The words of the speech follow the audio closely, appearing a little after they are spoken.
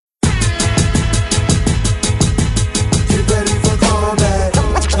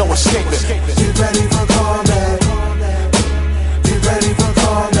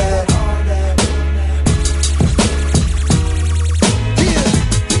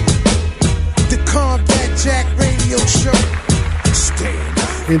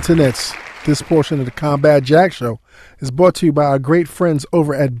Internets. This portion of the Combat Jack Show is brought to you by our great friends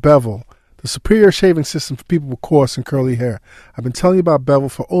over at Bevel, the superior shaving system for people with coarse and curly hair. I've been telling you about Bevel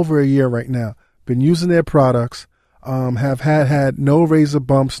for over a year right now. Been using their products. Have had no razor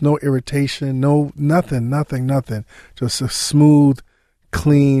bumps, no irritation, nothing. Just a smooth,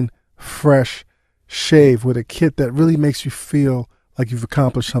 clean, fresh shave with a kit that really makes you feel like you've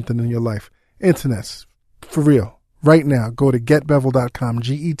accomplished something in your life. Internets, for real. Right now, go to getbevel.com,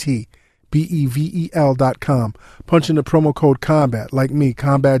 GetBevel.com. Punch in the promo code COMBAT, like me,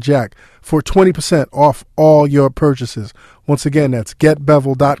 Combat Jack, for 20% off all your purchases. Once again, that's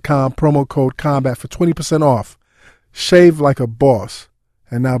getbevel.com, promo code COMBAT for 20% off. Shave like a boss.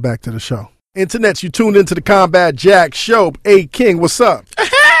 And now back to the show. Internets, you tuned into the Combat Jack Show. Hey, King, what's up?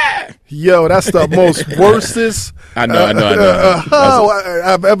 Yo, that's the most worstest I know.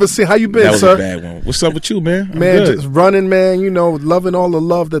 I've ever seen. How you been, that was sir? A bad one. What's up with you, man? I'm man, good. just running, man. You know, loving all the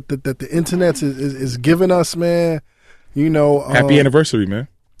love that the internet is giving us, man. You know, happy anniversary, man.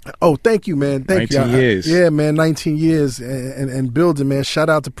 Oh, thank you, man. Thank 19 you. years. Yeah, man, 19 years and building, man. Shout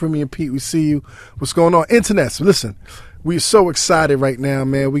out to Premier Pete. We see you. What's going on? Internets, listen, we're so excited right now,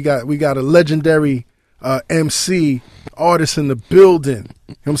 man. We got a legendary MC artist in the building.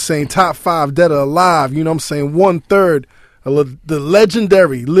 You know what I'm saying? Top 5 dead or alive. You know what I'm saying? 1/3 of the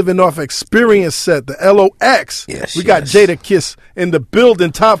legendary Living Off Experience set, the LOX. Yes, we got Jadakiss in the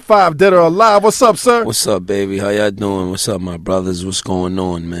building. Top 5 dead or alive. What's up, sir? What's up, baby? How y'all doing? What's up, my brothers? What's going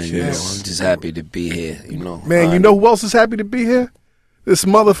on, man? Yes. You know, I'm just happy to be here. You know, Man, you know who else is happy to be here? This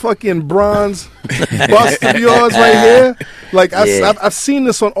motherfucking bronze bust of yours right here. Like I've seen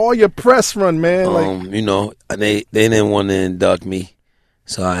this on all your press run, man. You know, they didn't want to induct me,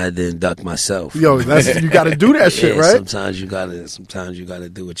 so I had to induct myself. Yo, you got to do that shit, right? Sometimes you gotta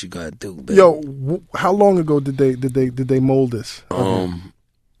do what you gotta do. Baby. Yo, how long ago did they mold this?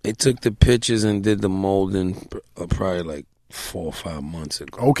 They took the pictures and did the molding probably like 4 or 5 months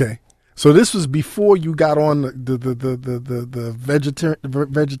ago. Okay. So this was before you got on the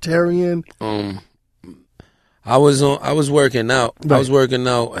vegetarian. I was working out. Right. I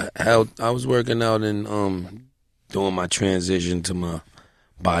was working out and doing my transition to my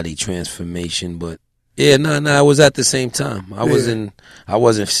body transformation. But yeah, it was at the same time. I wasn't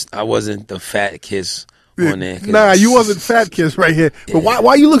the fat kiss on there. Nah, you wasn't fat kiss right here. But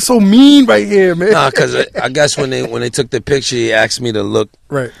why you look so mean right here, man? Nah, because I guess when they took the picture, he asked me to look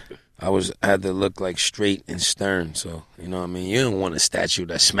right. I had to look like straight and stern, so you know what I mean. You don't want a statue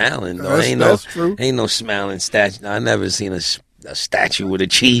that's smiling though. That's true. Ain't no smiling statue. I never seen a statue with a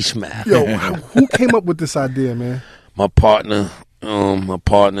cheese smile. Yo, who came up with this idea, man? My partner on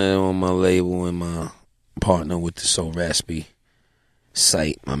my label and my partner with the So Raspy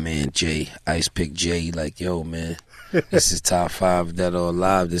site, my man Jay, Ice Pick Jay. Like, yo, man, this is top 5 dead or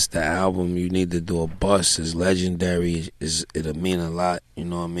alive. This the album. You need to do a bust. It's legendary. It'll mean a lot. You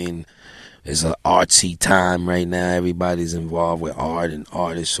know what I mean? It's an artsy time right now. Everybody's involved with art, and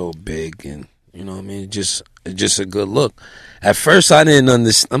art is so big. And you know what I mean? It's just a good look. At first, I didn't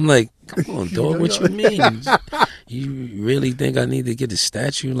understand. I'm like, come on, dog. What you mean? You really think I need to get a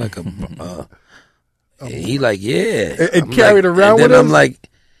statue like a? He like, yeah. And carried like, around and with then him? I'm like,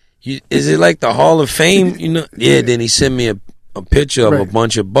 is it like the Hall of Fame? You know? Yeah. Then he sent me a picture of a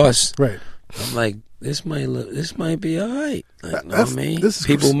bunch of busts. Right. I'm like, this might be all right. Like, know what I mean? This is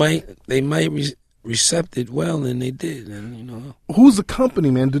people might recept it well, and they did. And you know, who's the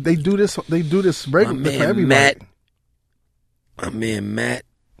company, man? Did they do this? They do this regularly for everybody. My man Matt.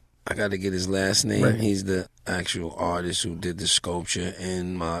 I got to get his last name. Right. He's the actual artist who did the sculpture,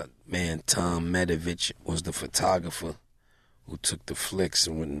 and my man Tom Medovich was the photographer who took the flicks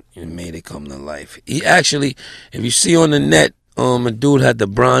and made it come to life. He actually, if you see on the net, a dude had the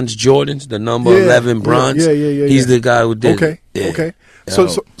bronze Jordans, the number 11 bronze. Yeah. He's the guy who did it. Okay. So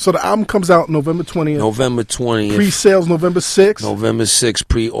the album comes out November 20th. November 20th. Pre-sales November 6th. November 6th,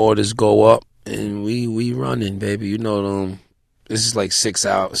 pre-orders go up, and we running, baby. You know, this is like 6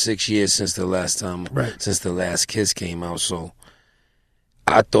 years since the last Kiss came out, so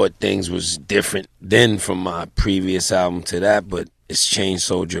I thought things was different then from my previous album to that, but it's changed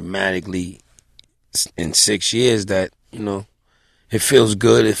so dramatically in 6 years that, you know, it feels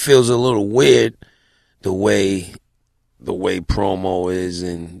good. It feels a little weird the way promo is,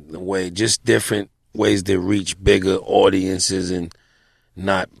 and the way just different ways to reach bigger audiences, and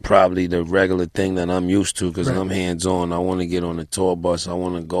not probably the regular thing that I'm used to, because I'm hands-on. I want to get on the tour bus. I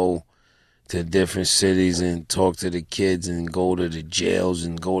want to go to different cities and talk to the kids, and go to the jails,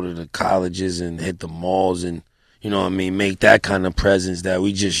 and go to the colleges, and hit the malls, and you know what I mean, make that kind of presence that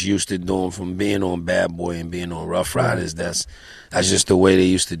we just used to doing from being on Bad Boy and being on Rough Riders. That's just the way they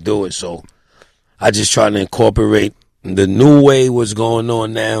used to do it. So I just try to incorporate the new way what's going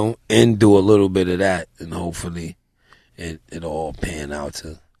on now and do a little bit of that, and hopefully it all pan out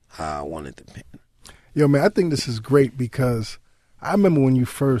to how I want it to pan. Yo, man, I think this is great because I remember when you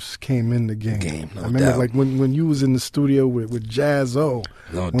first came in the game. No I remember doubt. like when you was in the studio with Jazz-O.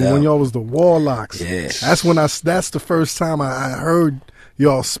 No when doubt. y'all was the Warlocks. Yes. That's the first time I heard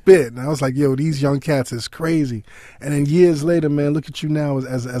y'all spit, and I was like, yo, these young cats is crazy. And then years later, man, look at you now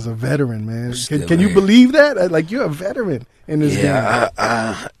as a veteran, man. Can you believe that? Like, you're a veteran in this game.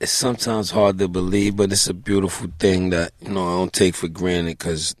 Yeah, it's sometimes hard to believe, but it's a beautiful thing that, you know, I don't take for granted,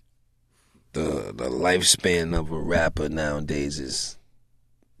 because the lifespan of a rapper nowadays is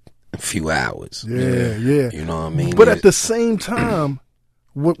a few hours. Yeah. You know what I mean? But at the same time,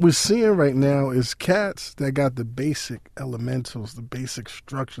 what we're seeing right now is cats that got the basic elementals, the basic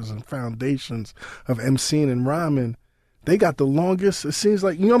structures and foundations of MCing and rhyming. They got the longest. It seems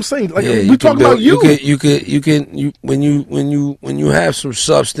like, you know what I'm saying? Like, we talk about you. When you have some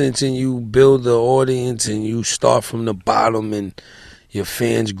substance and you build the audience and you start from the bottom and your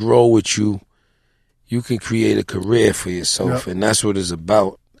fans grow with you, you can create a career for yourself. Yep. And that's what it's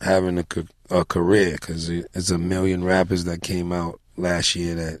about, having a career, because there's a million rappers that came out last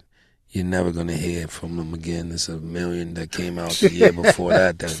year that you're never going to hear from them again. There's a million that came out the year before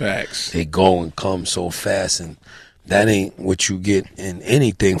that. Facts. They go and come so fast, and that ain't what you get in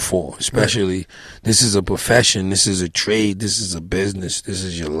anything for. Especially, this is a profession, this is a trade, this is a business, this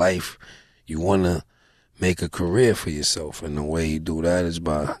is your life. You want to make a career for yourself, and the way you do that is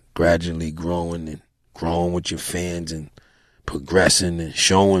by gradually growing with your fans and progressing and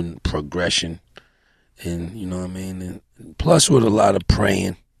showing progression. And you know what I mean? And plus with a lot of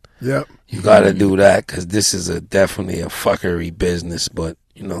praying. Yep. You got to do that, because this is definitely a fuckery business, but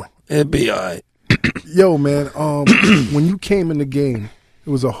you know, it'll be all right. Yo, man, when you came in the game, it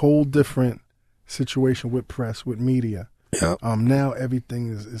was a whole different situation with press, with media. Yep. Now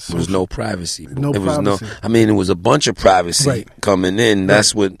everything is There was no privacy. No privacy. It was a bunch of privacy coming in.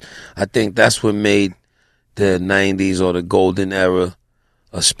 That's what I think. That's what made the '90s or the golden era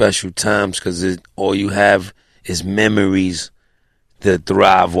a special times, because all you have is memories to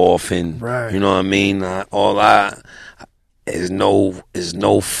thrive off, and you know what I mean. Is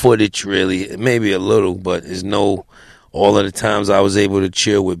no footage really, maybe a little, but is no. All of the times I was able to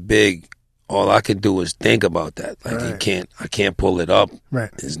chill with Big, all I could do is think about that. Like I can't pull it up. Right.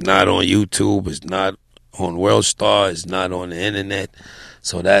 It's not on YouTube. It's not on World Star. It's not on the internet.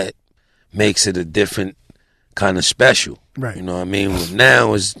 So that makes it a different kind of special. Right. You know what I mean? Well,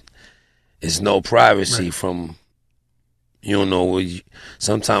 now is no privacy from. You don't know.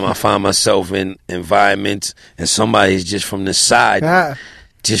 Sometimes I find myself in environments and somebody's just from the side.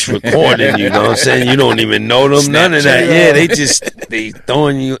 Just recording, you know what I'm saying? You don't even know them, Snapchat. None of that. Yeah, they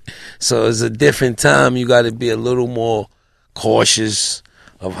throwing you. So it's a different time. You got to be a little more cautious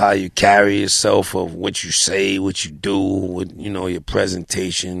of how you carry yourself, of what you say, what you do, with, you know, your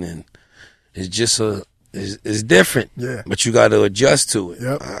presentation, and it's just it's different. Yeah. But you got to adjust to it.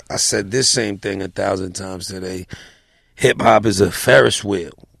 Yep. I said this same thing 1,000 times today. Hip hop is a Ferris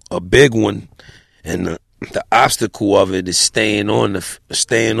wheel, a big one, and the obstacle of it is staying on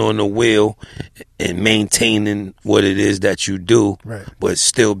the wheel and maintaining what it is that you do, but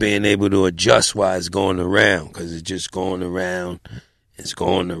still being able to adjust while it's going around, because it's just going around,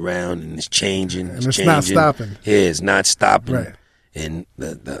 and it's changing, and it's not stopping. Yeah, it's not stopping. Right. And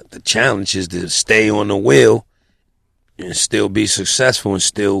the challenge is to stay on the wheel and still be successful and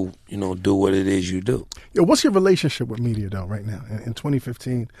still, you know, do what it is you do. Yo, what's your relationship with media though right now in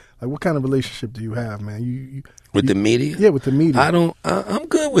 2015? Like, what kind of relationship do you have, man? With the media? Yeah, with the media. I'm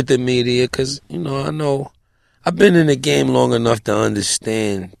good with the media, because, you know, I know I've been in the game long enough to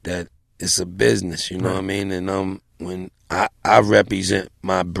understand that it's a business, you know what I mean? And when I represent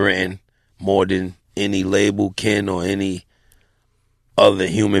my brand more than any label can, or any other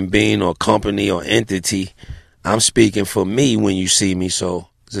human being or company or entity. I'm speaking for me when you see me, so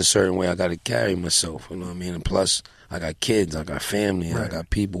there's a certain way I got to carry myself, you know what I mean? And plus, I got kids, I got family, I got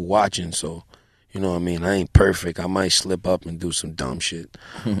people watching, so, you know what I mean? I ain't perfect. I might slip up and do some dumb shit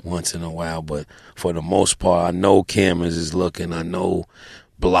once in a while, but for the most part, I know cameras is looking, I know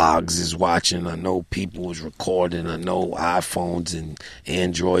blogs is watching, I know people is recording, I know iPhones and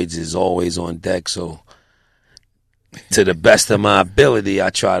Androids is always on deck, so to the best of my ability, I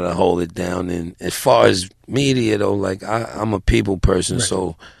try to hold it down. And as far as media, though, like I'm a people person,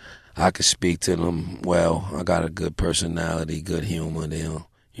 so I can speak to them well. I got a good personality, good humor.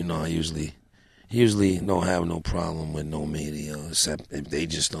 You know, I usually usually don't have no problem with no media, except if they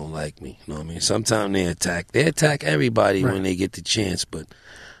just don't like me. You know what I mean? Sometimes they attack everybody when they get the chance, but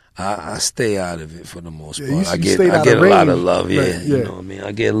I stay out of it for the most part. I get a lot of love, you know what I mean?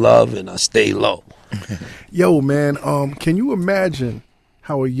 I get love and I stay low. Yo, man, can you imagine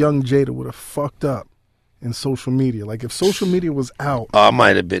how a young Jada would have fucked up in social media? Like if social media was out. Oh, I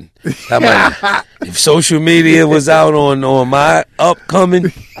might have been. If social media was out on my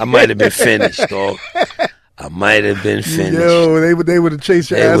upcoming, I might have been finished, dog. I might have been finished. Yo, they would have chased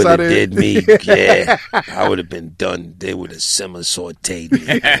your ass out of there. They would have did me, yeah. I would have been done. They would have sauteed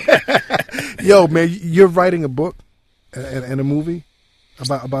me. Yo, man, you're writing a book and a movie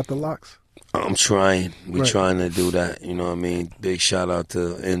about the locks? I'm trying. We're trying to do that. You know what I mean? Big shout out to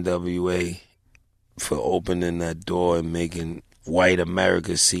NWA for opening that door and making white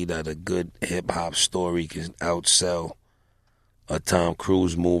America see that a good hip-hop story can outsell a Tom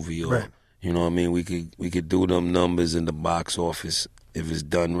Cruise movie or... You know what I mean? We could do them numbers in the box office if it's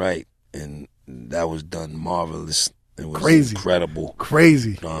done right. And that was done marvelous. It was incredible.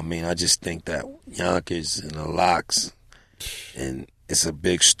 Crazy. You know what I mean? I just think that Yonkers and the Locks, and it's a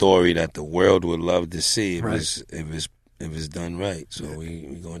big story that the world would love to see if it's done right. So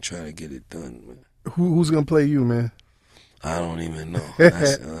we're gonna try to get it done, man. Who's gonna play you, man? I don't even know. I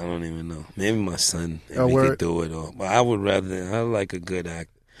don't even know. Maybe my son, if he could do it. But I like a good actor.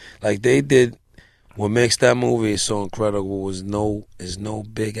 Like they did, what makes that movie so incredible is no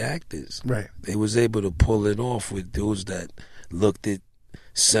big actors. Right. They was able to pull it off with dudes that looked it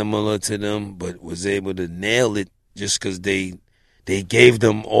similar to them, but was able to nail it just because they gave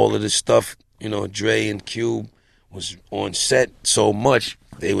them all of the stuff. You know, Dre and Cube was on set so much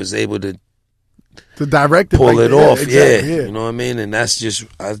they was able to direct it, pull it off. Exactly, yeah, you know what I mean. And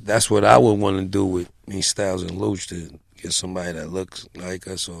that's what I would want to do with me, Styles and Luch, to get somebody that looks like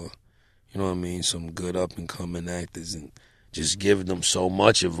us, or you know what I mean, some good up and coming actors, and just give them so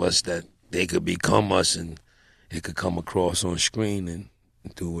much of us that they could become us and it could come across on screen and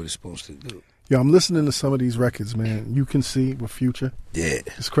do what it's supposed to do. Yo, I'm listening to some of these records, man. You Can See with Future. Yeah.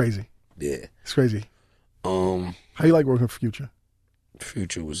 It's crazy. Yeah. It's crazy. How you like working with Future?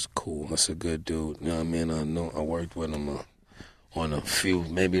 Future was cool. That's a good dude. You know what I mean? I worked with him on a few,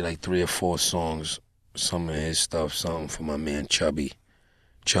 maybe like 3 or 4 songs. Some of his stuff, something for my man Chubby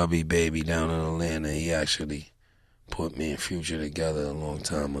Baby down in Atlanta. He actually put me and Future together a long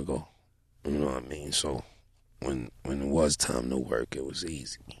time ago. You know what I mean? So when it was time to work, it was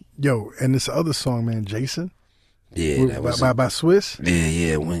easy. Yo, and this other song, man, Jason? Yeah, that was by Swiss?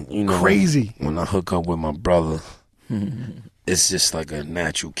 Yeah. When crazy. When I hook up with my brother, it's just like a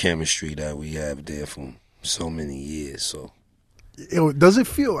natural chemistry that we have there for so many years. So. Does it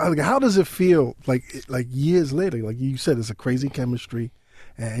feel like, how does it feel like years later? Like you said, it's a crazy chemistry,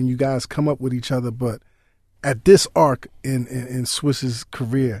 and you guys come up with each other. But at this arc in Swiss's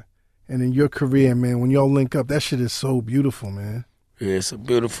career and in your career, man, when y'all link up, that shit is so beautiful, man. Yeah, it's a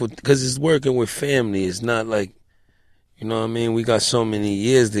beautiful, because it's working with family. It's not like, you know what I mean? We got so many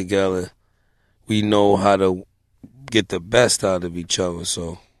years together. We know how to get the best out of each other.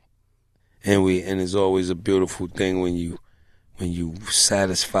 So, and it's always a beautiful thing when you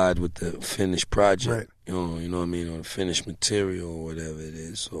satisfied with the finished project, right. You know what I mean, or the finished material or whatever it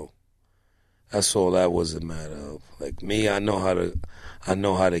is. So that's all that was a matter of. Like me, I know how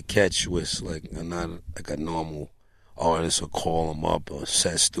to catch with, like, I'm not like a normal artist, or call them up or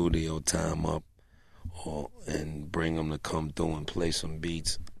set studio time up and bring them to come through and play some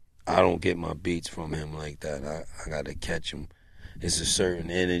beats. I don't get my beats from him like that. I got to catch him. It's a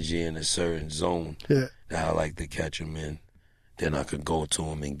certain energy and a certain zone that I like to catch him in. Then I could go to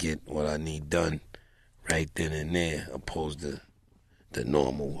him and get what I need done right then and there, opposed to the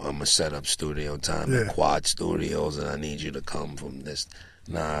normal, I'm going to set up studio time at Quad Studios and I need you to come from this.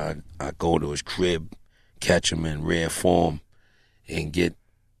 Nah, I go to his crib, catch him in rare form, and get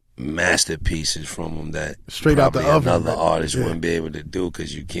masterpieces from him that straight out the oven, another artist wouldn't be able to do,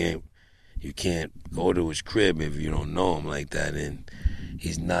 because you can't go to his crib if you don't know him like that, and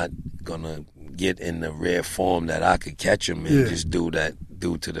he's not going to get in the rare form that I could catch him in, just due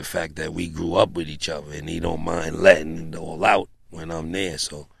to the fact that we grew up with each other, and he don't mind letting it all out when I'm there.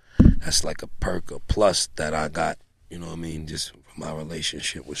 So that's like a perk, a plus that I got, you know what I mean, just from my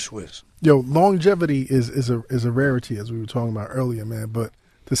relationship with Swiss. Yo, longevity is a rarity, as we were talking about earlier, man. But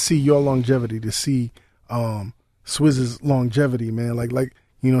to see your longevity, to see Swizz's longevity, man, like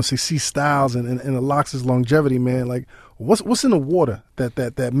you know, see Styles and the Locks' longevity, man. Like, what's in the water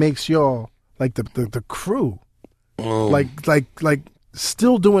that makes y'all like the crew, like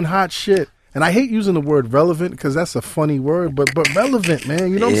still doing hot shit And I hate using the word relevant because that's a funny word, but relevant,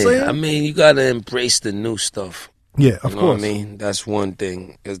 man. You know what I'm saying? I mean, you got to embrace the new stuff. Yeah, of You know course. what I mean? That's one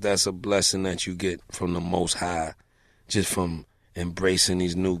thing, because that's a blessing that you get from the Most High, just from embracing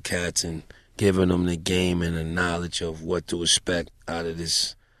these new cats and giving them the game and the knowledge of what to expect out of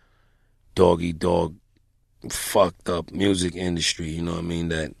this dog fucked up music industry. You know what I mean?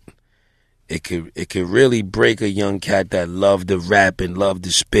 That it could really break a young cat that loved to rap and loved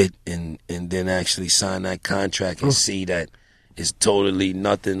to spit and then actually sign that contract and see that it's totally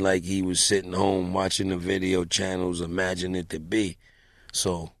nothing like he was sitting home watching the video channels imagine it to be.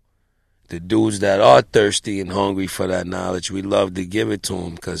 So the dudes that are thirsty and hungry for that knowledge, we love to give it to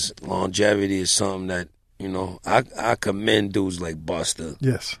them, because longevity is something that, you know, I commend dudes like Busta,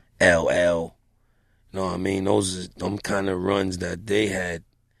 Yes, LL. You know what I mean? Them kind of runs that they had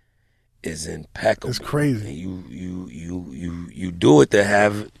is impeccable. it's crazy. And you do it to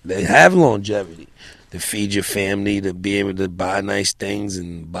have longevity, to feed your family, to be able to buy nice things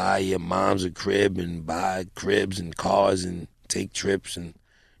and buy your moms a crib and buy cribs and cars and take trips, and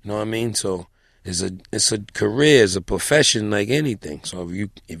you know what I mean? So it's a career, it's a profession like anything. So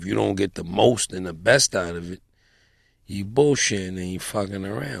if you don't get the most and the best out of it, you bullshitting and you fucking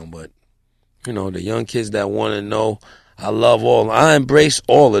around. But you know, the young kids that want to know, I embrace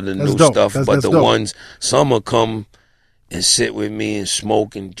all of the new stuff, but that's the dope. ones, some will come and sit with me and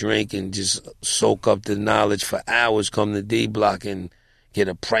smoke and drink and just soak up the knowledge for hours, come to D Block and get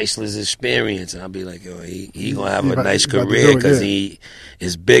a priceless experience. And I'll be like, yo, he gonna have a nice career, because he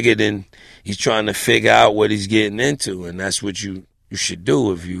is bigger than, he's trying to figure out what he's getting into. And that's what you should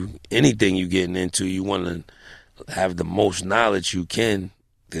do. If anything you getting into, you want to have the most knowledge you can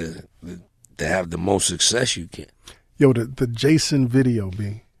to have the most success you can. Yo, the Jason video,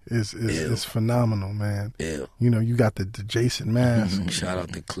 B, is phenomenal, man. Yeah. You know, you got the Jason mask. Shout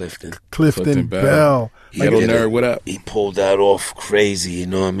out to Clifton. Clifton Bell. Little nerd, what up? He pulled that off crazy, you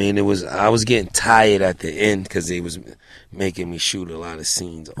know what I mean? I was getting tired at the end because they was making me shoot a lot of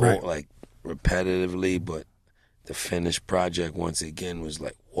scenes, Right. like repetitively, but the finished project once again was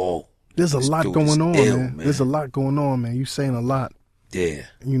like, whoa. There's a lot going on, man. Man. There's a lot going on, man. You saying a lot. Yeah.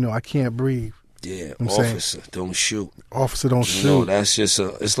 You know, I can't breathe. Yeah, I'm officer, don't shoot. Officer, don't You shoot. know, that's just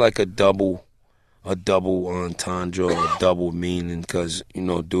it's like a double entendre, or a double meaning, because, you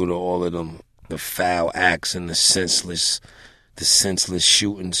know, due to all of them, the foul acts and the senseless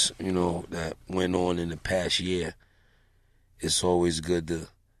shootings, you know, that went on in the past year, it's always good to,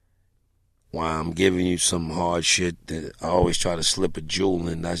 while I'm giving you some hard shit, that I always try to slip a jewel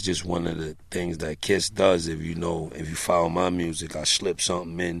in. That's just one of the things that Kiss does. If you follow my music, I slip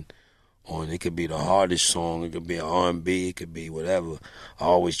something in. On, it could be the hardest song, it could be an R&B, it could be whatever. I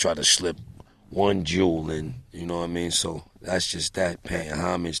always try to slip one jewel in, you know what I mean? So that's just that, paying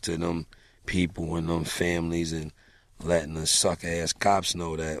homage to them people and them families, and letting the sucker ass cops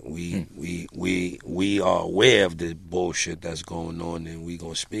know that we are aware of the bullshit that's going on, and we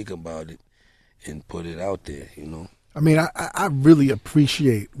gonna speak about it and put it out there, you know. I mean, I really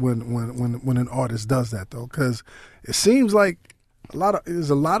appreciate when an artist does that, though, because it seems like there's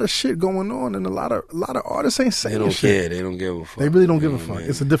a lot of shit going on, and a lot of artists ain't saying They don't shit. care. They don't give a fuck. They really don't give a fuck. Man.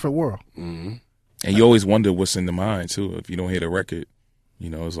 It's a different world. Mm-hmm. And you always wonder what's in the mind, too. If you don't hear the record, you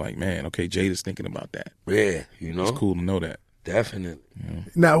know, it's like, man, okay, Jada's thinking about that. Yeah, you know. It's cool to know that. Definitely. You know?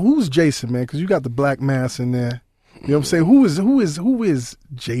 Now, who's Jason, man? Because you got the black mass in there. You know what I'm saying? Who is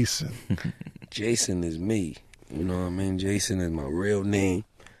Jason? Jason is me. You know what I mean? Jason is my real name,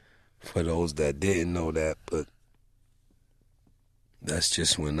 for those that didn't know that, but that's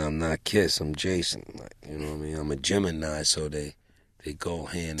just when I'm not Kiss, I'm Jason. Like, you know what I mean? I'm a Gemini, so they go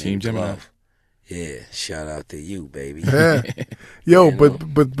hand Team in Gemini. glove. Yeah, shout out to you, baby. Yeah. Yo, You know?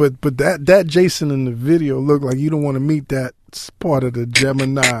 but that Jason in the video looked like you don't want to meet that part of the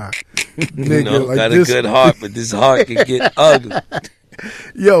Gemini. Nigga, You know, like got this. a good heart, but this heart can get ugly.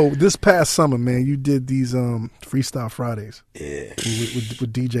 Yo, this past summer, man, you did these Freestyle Fridays. Yeah.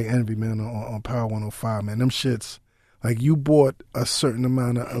 With DJ Envy, man, on Power 105, man. Them shits, like, you bought a certain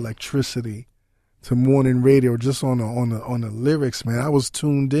amount of electricity to morning radio just on the lyrics, man. I was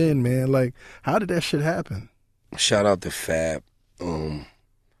tuned in, man. Like, how did that shit happen? Shout out to Fab.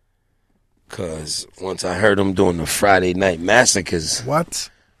 Cause once I heard him doing the Friday Night Massacres, What?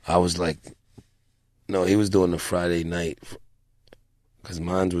 I was like, no, he was doing the Friday night, because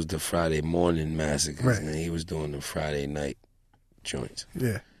mine was the Friday morning massacres, Right. and he was doing the Friday night joints.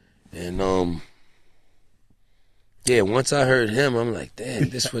 Yeah. And yeah, once I heard him, I'm like, damn,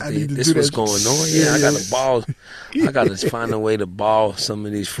 this I need to this do what's that. going on. Yeah, I gotta ball. I gotta find a way to ball some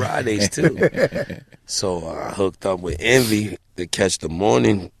of these Fridays too. So I hooked up with Envy. to catch the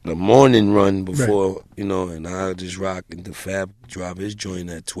morning run before, you know, and I just rock and the Fab drop his joint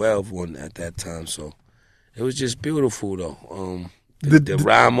at 12 at that time. So it was just beautiful though. The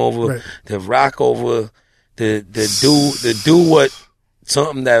rhyme over, the rock over, the do what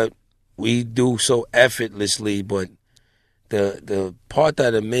something that we do so effortlessly, but the part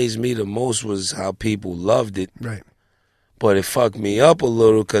that amazed me the most was how people loved it. Right. But it fucked me up a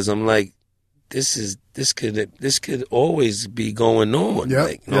little because I'm like, this could always be going on. Yep,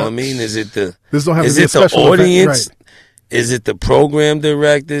 Like, you know what I mean? Is it the Right. audience? Is it the program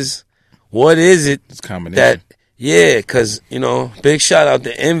directors? What is it? It's combination. Yeah, because, you know, big shout out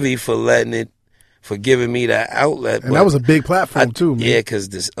to Envy for giving me that outlet. And that was a big platform too, man. Yeah,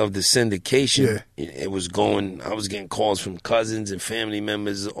 because of the syndication. Yeah. It was going, I was getting calls from cousins and family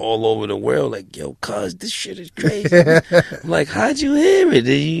members all over the world like, yo, cuz, this shit is crazy. I'm like, how'd you hear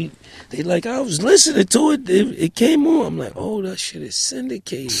it? They like, I was listening to it. It came on. I'm like, oh, that shit is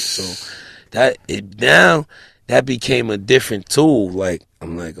syndicated. So that became a different tool. Like,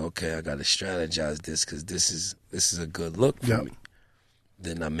 I'm like, okay, I got to strategize this because this is a good look for me.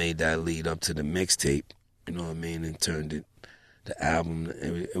 Then I made that lead up to the mixtape, you know what I mean, and turned the album.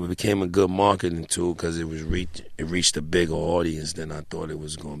 It became a good marketing tool because it reached a bigger audience than I thought it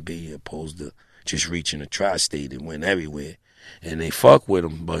was going to be, opposed to just reaching a tri-state. It went everywhere, and they fuck with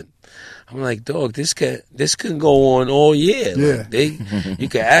them. But I'm like, dog, this can go on all year. Yeah. Like you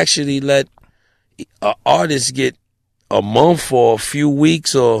can actually let an artist get a month or a few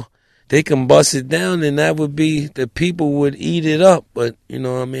weeks, or they can bust it down, and that would be, the people would eat it up. But, you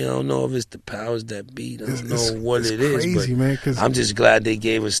know what I mean? I don't know if it's the powers that be. I don't know what it is. Crazy, but man, I'm just glad they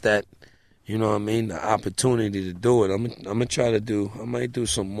gave us that, you know what I mean, the opportunity to do it. I'm gonna try to I might do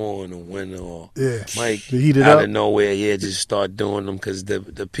some more in the winter, or might heat it out up. of nowhere, just start doing them because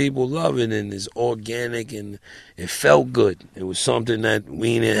the people love it, and it's organic, and it felt good. It was something that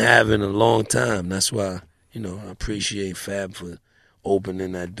we didn't have in a long time. That's why, you know, I appreciate Fab for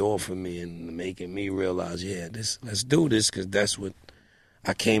opening that door for me and making me realize, let's do this, because that's what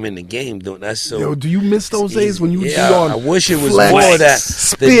I came in the game doing. That's so. Yo, do you miss those days when you would be on? I wish it was Flex, more that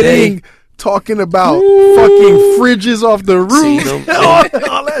spitting, talking about fucking fridges off the roof,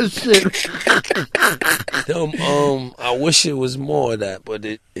 all that shit. I wish it was more of that, but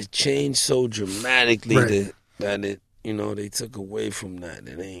it changed so dramatically that it, you know, they took away from that.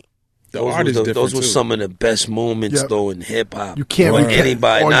 It ain't. Those were some of the best moments, though, in hip hop. You can't like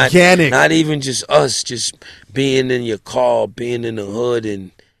anybody, organic. Not even just us, just being in your car, being in the hood,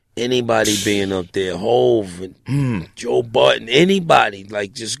 and anybody being up there, Hove and Joe Budden, anybody,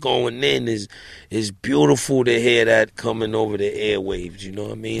 like just going in is beautiful to hear that coming over the airwaves. You know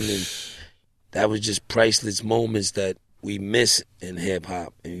what I mean? And that was just priceless moments that we miss in hip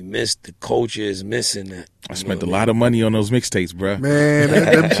hop, and we miss, the culture is missing that. I spent a lot of money on those mixtapes, bro. Man,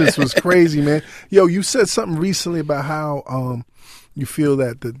 that just was crazy, man. Yo, you said something recently about how you feel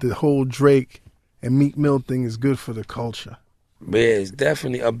that the whole Drake and Meek Mill thing is good for the culture. Yeah, it's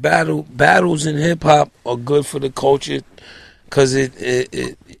definitely a battle. Battles in hip hop are good for the culture because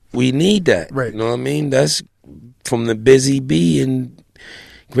we need that. Right. You know what I mean? That's from the Busy Bee and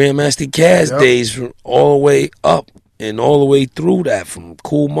Grandmaster Caz days, from all the way up. And all the way through that, from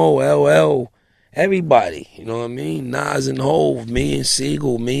Kool Mo, LL, everybody, you know what I mean? Nas and Hove, me and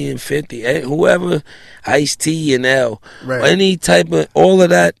Siegel, me and 50, whoever, Ice-T and L. Right. Any type of, all of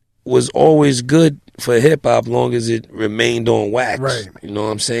that was always good for hip-hop, long as it remained on wax. Right. You know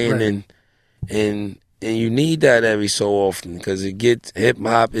what I'm saying? Right. And you need that every so often, because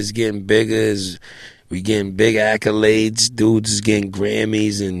hip-hop is getting bigger, we getting big accolades, dudes is getting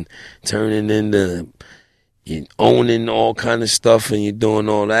Grammys and turning into... You're owning all kind of stuff, and you're doing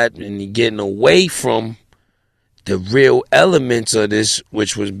all that, and you're getting away from the real elements of this,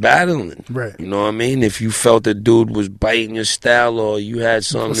 which was battling. Right. You know what I mean? If you felt the dude was biting your style, or you had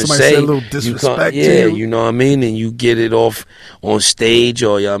something to say, said a little disrespect to you. you know what I mean? And you get it off on stage,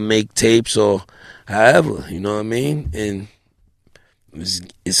 or y'all make tapes, or however, you know what I mean? And it's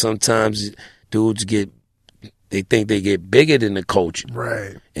sometimes dudes they think they get bigger than the culture.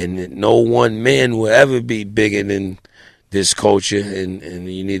 Right. And no one man will ever be bigger than this culture, and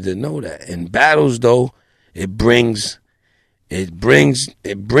you need to know that. In battles, though, it brings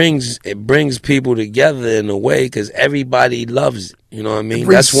people together in a way, because everybody loves it. You know what I mean?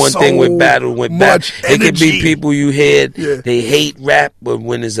 That's one thing with battle. It could be people you hear, they hate rap, but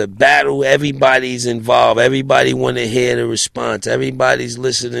when there's a battle, everybody's involved. Everybody want to hear the response. Everybody's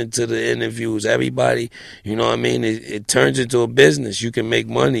listening to the interviews. Everybody, you know what I mean? It turns into a business. You can make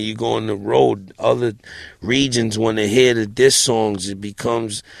money. You go on the road. Other regions want to hear the diss songs. It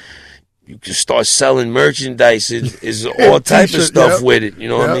becomes... you can start selling merchandise. It's all type of stuff with it. You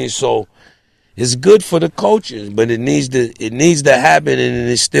know what I mean? So it's good for the cultures, but it needs to happen, and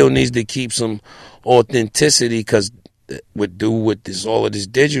it still needs to keep some authenticity, because with all of this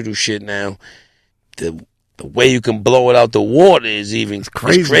digital shit now, the way you can blow it out the water is even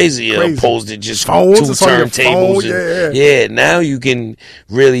crazier opposed to just phones, two turntables. Yeah, now you can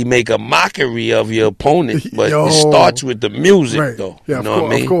really make a mockery of your opponent, but it starts with the music, though. Yeah, you know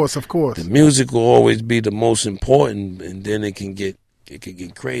what I mean? Of course. The music will always be the most important, and then it can get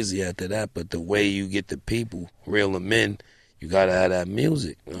crazy after that. But the way you get the people, reel them in, you gotta have that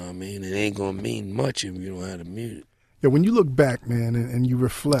music. You know what I mean? It ain't gonna mean much if you don't have the music. Yeah, when you look back, man, and you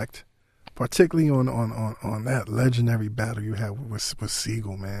reflect, particularly on that legendary battle you had with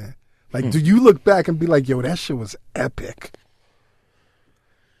Siegel, man. Like, do you look back and be like, yo, that shit was epic?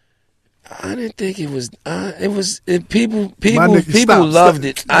 I didn't think it was. People loved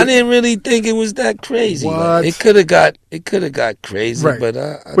it. I didn't really think it was that crazy. What? Like, it could have got crazy, right.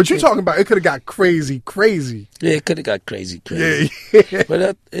 But you're talking about it could have got crazy. Yeah, it could have got crazy. Yeah.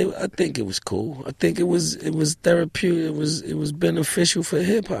 But I think it was cool. I think it was therapeutic. It was beneficial for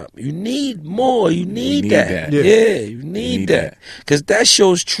hip hop. You need more. You need that. Yeah, you need that, because that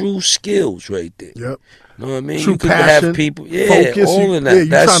shows true skills right there. Yep. You know what I mean? True you could passion, have people, focus, all of that.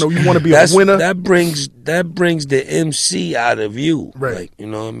 You want to be a winner. That brings the MC out of you, right? Like, you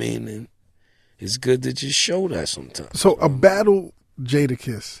know what I mean? And it's good to just show that sometimes. So a battle,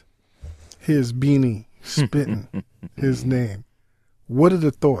 Jadakiss, his beanie spitting, his name. What are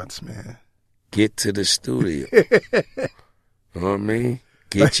the thoughts, man? Get to the studio. You know what I mean?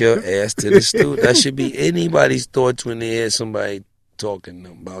 Get your ass to the studio. That should be anybody's thoughts when they hear somebody talking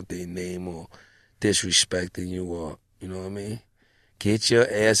about their name or disrespecting you, or, you know what I mean? Get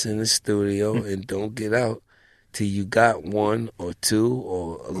your ass in the studio and don't get out till you got one or two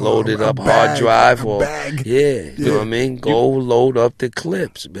or a loaded up hard drive or bag. You know what I mean? Go load up the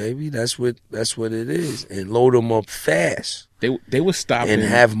clips, baby. That's what it is, and load them up fast. They were stopping and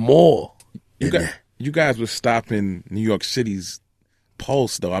have more. You guys were stopping New York City's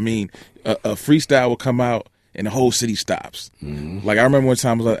pulse, though. I mean, a freestyle will come out and the whole city stops. Mm-hmm. Like, I remember one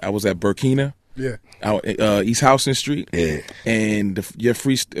time I was at Burkina. Yeah, out East Houston Street. Yeah, and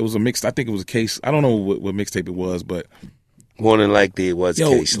it was a mix. I think it was a case. I don't know what mixtape it was, but more than likely it was.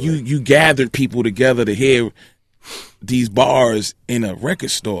 Case. You gathered people together to hear these bars in a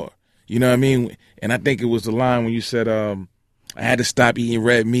record store. You know what I mean? And I think it was the line when you said, "I had to stop eating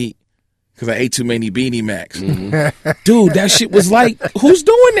red meat because I ate too many Beanie Macs." Mm-hmm. Dude, that shit was like, who's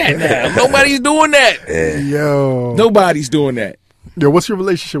doing that now? Nobody's doing that. Yeah. Yo, nobody's doing that. Yo, what's your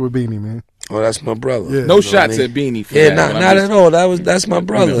relationship with Beanie, man? Oh, that's my brother. Yeah. No shots at Beanie. For that, not at all. That's my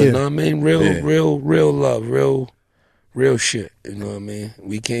brother. You know what I mean? Real love, real shit. You know what I mean?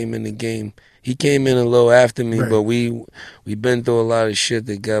 We came in the game. He came in a little after me, but we been through a lot of shit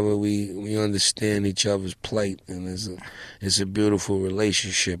together. We understand each other's plight, and it's a beautiful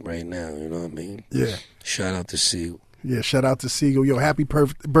relationship right now. You know what I mean? Yeah. Shout out to Siegel. Yeah, shout out to Siegel. Yo, happy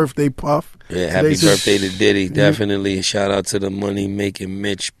birthday, Puff. Yeah, happy birthday to Diddy. Definitely. Shout out to the Money Making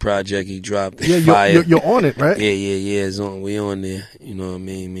Mitch project he dropped. Yeah, you're on it, right? Yeah. It's on. We on there. You know what I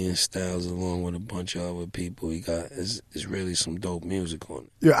mean? Me and Styles, along with a bunch of other people. It's really some dope music on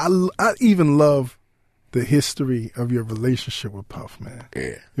it. Yeah, I even love the history of your relationship with Puff, man. Yeah. You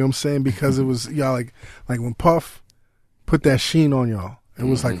know what I'm saying? Because it was, y'all, like when Puff put that sheen on y'all, it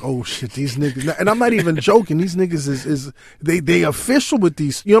was like, oh shit, these niggas, and I'm not even joking. These niggas is they official with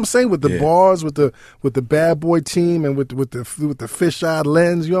these. You know what I'm saying? With the bars, with the Bad Boy team, and with the fisheye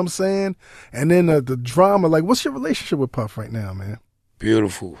lens. You know what I'm saying? And then the drama. Like, what's your relationship with Puff right now, man?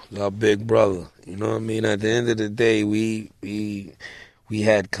 Beautiful, our big brother. You know what I mean? At the end of the day, we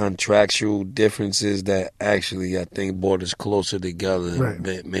had contractual differences that actually I think brought us closer together.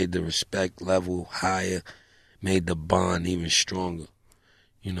 Right. Made the respect level higher, made the bond even stronger.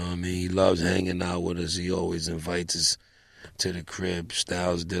 You know what I mean? He loves hanging out with us. He always invites us to the crib.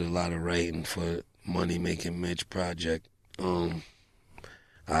 Styles did a lot of writing for Money Making Mitch project.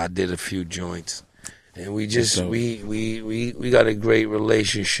 I did a few joints. And we just we got a great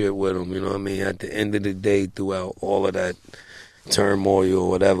relationship with him, you know what I mean? At the end of the day, throughout all of that turmoil or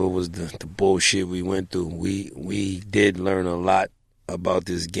whatever was the bullshit we went through, we did learn a lot about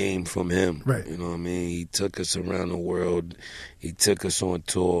this game from him. Right. You know what I mean? He took us around the world. He took us on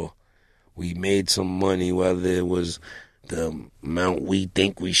tour. We made some money, whether it was the amount we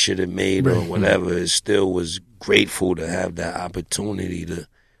think we should have made or whatever. It still was grateful to have that opportunity to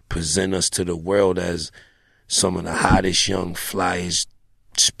present us to the world as some of the hottest, young, flyest,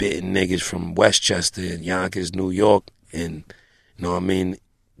 spitting niggas from Westchester and Yonkers, New York. And, you know what I mean?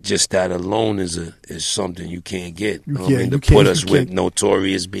 just that alone is something you can't get. You I can't- mean, you to put can't- us you with can't-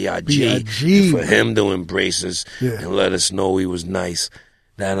 Notorious B.I.G. B.I.G., and for him to embrace us Yeah. and let us know he was nice,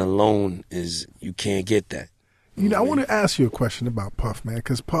 that alone is, you can't get that. You know, I want to ask you a question about Puff, man,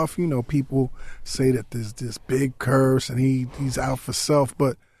 because Puff, you know, people say that there's this big curse and he's out for self,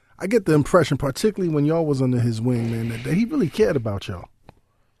 but I get the impression, particularly when y'all was under his wing, man, that he really cared about y'all.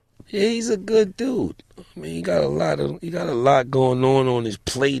 Yeah, he's a good dude. I mean, he got a lot going on his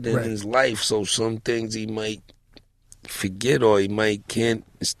plate in Right. his life. So some things he might forget, or he might can't.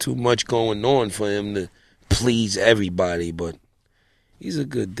 It's too much going on for him to please everybody. But he's a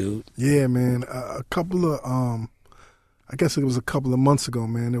good dude. Yeah, man. A couple of, I guess it was a couple of months ago,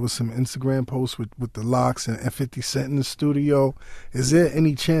 man. There was some Instagram posts with the Locks and 50 Cent in the studio. Is there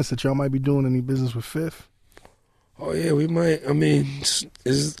any chance that y'all might be doing any business with Fifth? Oh yeah, we might. I mean,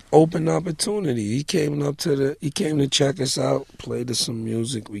 it's open opportunity. He came to check us out, played us some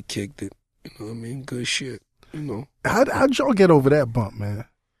music, we kicked it. You know what I mean? Good shit. You know. How'd y'all get over that bump, man?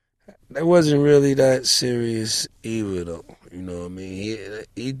 That wasn't really that serious either, though. You know what I mean?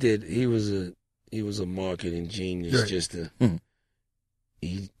 He was a marketing genius. Right. Just to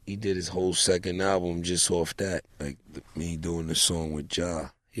he did his whole second album just off that, like me doing the song with Ja.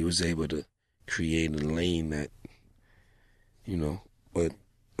 He was able to create a lane that, you know, but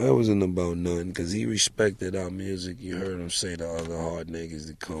that wasn't about nothing, because he respected our music. You heard him say the other hard niggas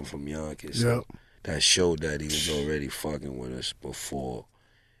that come from Yonkers. So that showed that he was already fucking with us before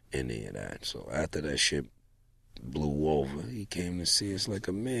any of that. So after that shit blew over, he came to see us like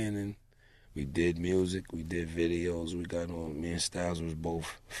a man, and we did music, we did videos, we got on. Me and Styles was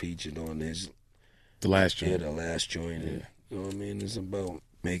both featured on his The last joint. Yeah, the last joint. And, you know what I mean? It's about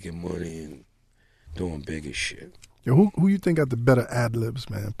making money and doing bigger shit. Yo, who you think got the better ad libs,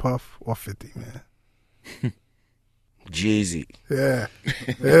 man? Puff or 50, man? Jeezy. Yeah.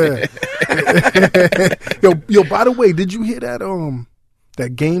 Yo, by the way, did you hear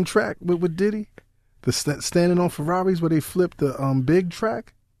that game track with Diddy? The Standing on Ferraris where they flipped the big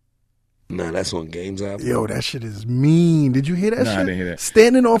track? Nah, that's on Games album. Yo, that shit is mean. Did you hear that shit? Nah, I didn't hear that.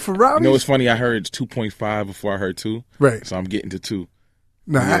 Standing on Ferraris? You know what's funny? I heard 2.5 before I heard 2. Right. So I'm getting to 2.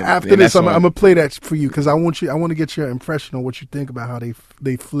 No, Yeah, after yeah, this, that's I'm on- gonna play that for you because I want to get your impression on what you think about how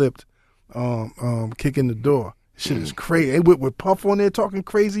they flipped Kick in the Door. Shit is crazy. With Puff on there talking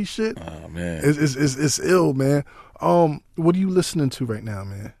crazy shit. Oh, man. It's ill, man. What are you listening to right now,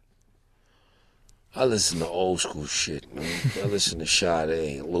 man? I listen to old school shit, man. I listen to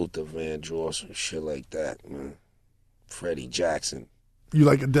Sade, Luther Vandross, and shit like that, man. Freddie Jackson. You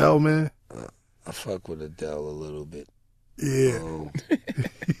like Adele, man? I fuck with Adele a little bit. Yeah. Yeah.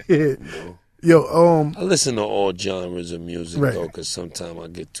 Yeah. You know? Yo, I listen to all genres of music, Right. though, because sometimes I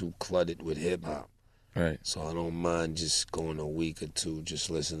get too cluttered with hip-hop. Right. So I don't mind just going a week or two just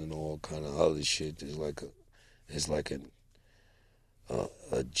listening to all kind of other shit. It's like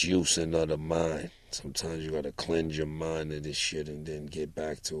a juicing of the mind. Sometimes you gotta cleanse your mind of this shit and then get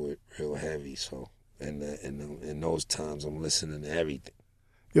back to it real heavy. So in those times, I'm listening to everything.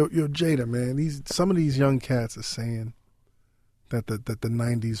 yo, Jada, man. Some of these young cats are saying that the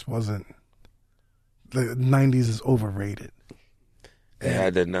 90s wasn't. The 90s is overrated. They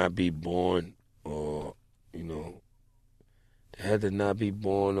had to not be born, or they had to not be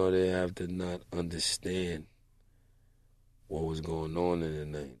born, or they have to not understand what was going on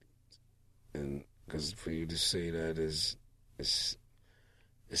in the 90s. And because for you to say that it's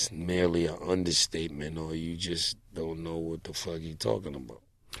merely an understatement, or you just don't know what the fuck you talking about.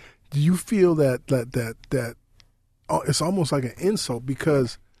 Do you feel that it's almost like an insult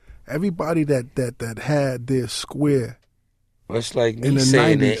because everybody that had their square Well, it's like in me the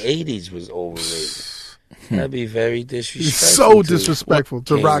saying 90s. the 80s was overrated. That'd be very disrespectful. It's so to disrespectful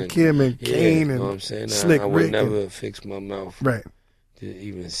to Rakim and Kane you know what I'm and saying? Slick I would Rick. never fix my mouth Right. to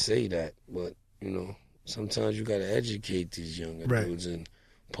even say that. But, sometimes you got to educate these younger Right. dudes and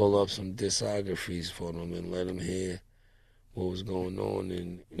pull up some discographies for them and let them hear what was going on.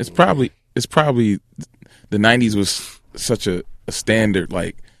 And It's probably the 90s was such a standard,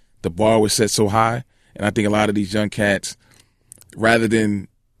 like the bar was set so high, and I think a lot of these young cats, rather than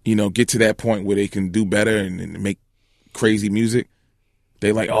get to that point where they can do better and make crazy music,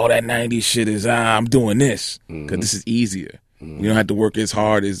 they like, oh, that 90s shit is I'm doing this because this is easier. You don't have to work as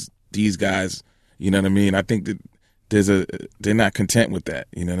hard as these guys. You know what I mean? I think that they're not content with that.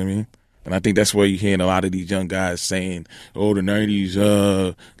 You know what I mean? And I think that's where you're hearing a lot of these young guys saying, oh, the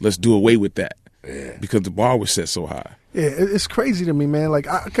 90s, let's do away with that. Yeah. Because the bar was set so high. Yeah, it's crazy to me, man. Like,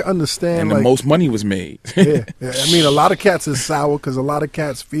 I can understand. And the most money was made. Yeah. I mean, a lot of cats is sour because a lot of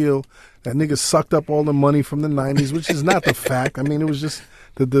cats feel that niggas sucked up all the money from the 90s, which is not the fact. I mean, it was just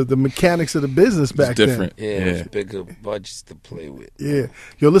the mechanics of the business back different. Yeah, it was bigger budgets to play with. Yeah.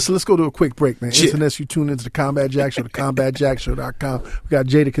 Yo, listen, let's go to a quick break, man. Internet, you tune into the Combat Jack Show, the CombatJackShow.com. We got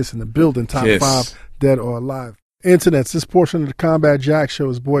Jadakiss in the building, top 5, dead or alive. Internet, this portion of the Combat Jack Show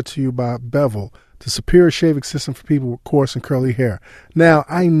is brought to you by Bevel, the superior shaving system for people with coarse and curly hair. Now,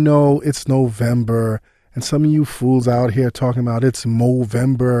 I know it's November, and some of you fools out here talking about it's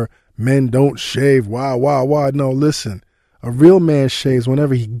Movember, men don't shave, why. No, listen. A real man shaves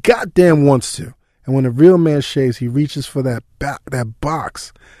whenever he goddamn wants to. And when a real man shaves, he reaches for that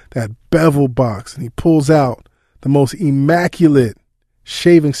box, that bevel box, and he pulls out the most immaculate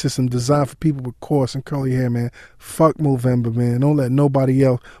shaving system designed for people with coarse and curly hair, man. Fuck Movember, man. Don't let nobody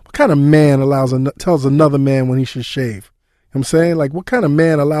else. What kind of man tells another man when he should shave? You know what I'm saying? Like, what kind of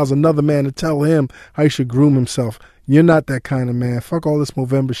man allows another man to tell him how he should groom himself? You're not that kind of man. Fuck all this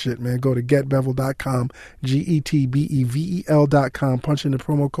Movember shit, man. Go to getbevel.com, GETBEVEL.com. Punch in the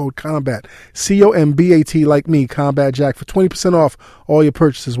promo code COMBAT, COMBAT, like me, Combat Jack, for 20% off all your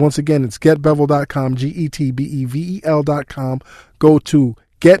purchases. Once again, it's getbevel.com, GETBEVEL.com. Go to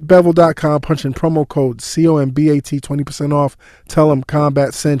getbevel.com, punch in promo code COMBAT, 20% off. Tell them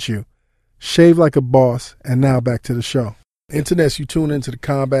Combat sent you. Shave like a boss. And now back to the show. Internet, you tune into the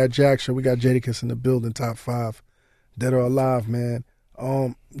Combat Jack Show. We got Jadakiss in the building, top 5, dead or alive, man.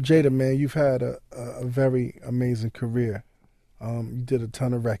 Jada, man, you've had a very amazing career. You did a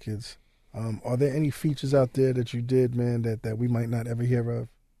ton of records. Are there any features out there that you did, man, that we might not ever hear of?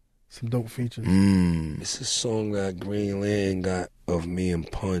 Some dope features. It's a song that Green Lantern got of me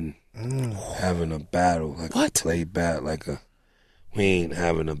and Pun having a battle. Like what? Play back we ain't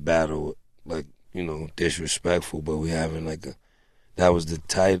having a battle like, you know, disrespectful, but we having like that was the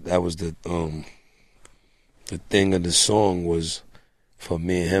thing of the song was for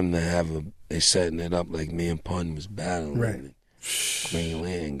me and him to have they setting it up like me and Pun was battling. Right. Green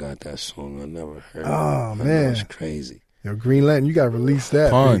Lantern got that song. I never heard Oh, it. man. That's crazy. Yo, Green Lantern, you got to release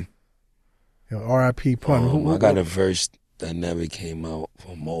that. Pun. Man. Yo, R.I.P. Pun. I got a verse that never came out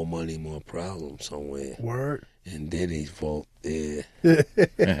for More Money, More Problems somewhere. Word. In Diddy's vault, yeah.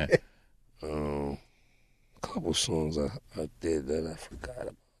 Couple songs I did that I forgot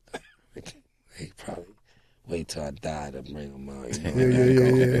about. They probably wait till I die to bring them out. You know?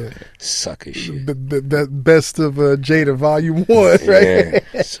 Yeah. Sucker shit. Best of Jada Volume 1, right? Yeah,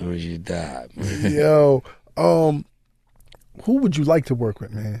 as soon as you die, man. Yo, who would you like to work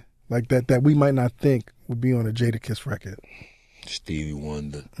with, man? Like that we might not think would be on a Jadakiss record. Stevie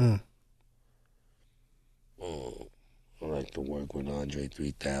Wonder. I like to work with Andre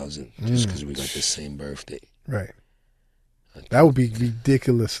 3000 just because we got the same birthday. Right. That would be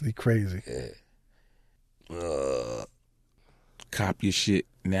ridiculously crazy. Yeah. Cop your shit.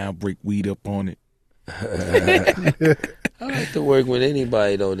 Now break weed up on it. I like to work with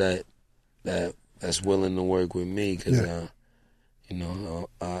anybody though that's willing to work with me because you know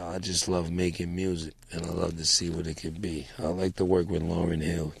I just love making music and I love to see what it could be. I like to work with Lauryn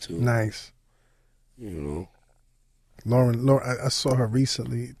Hill too. Nice. You know. Lauren, I saw her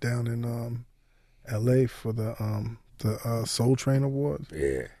recently down in L.A. for the Soul Train Awards.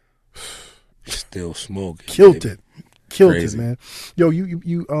 Yeah. Still smoking. Killed baby. it, man. Yo,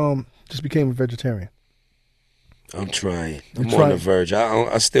 you just became a vegetarian. I'm trying. I'm on the verge.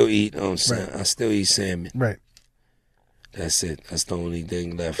 I still eat Right. I still eat salmon. Right. That's it. That's the only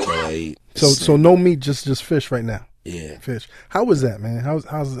thing left that I eat. So no meat, just fish right now. Yeah. Fish. How was that, man?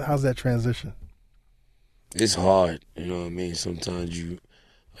 How's that transition? It's hard, you know what I mean? Sometimes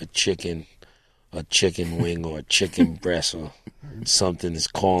a chicken wing or a chicken breast or something is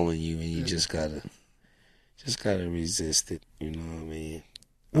calling you and you just gotta resist it, you know what I mean?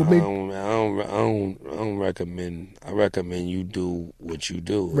 Well, I don't recommend. I recommend you do what you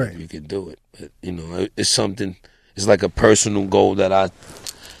do right. if you can do it. But, you know, it's something. It's like a personal goal that I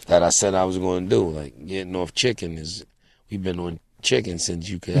said I was going to do. Like getting off chicken is. We've been on chicken since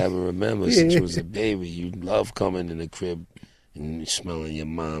you could ever remember. Since you was a baby, you love coming in the crib and smelling your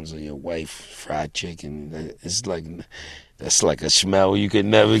mom's or your wife fried chicken. It's like that's like a smell you could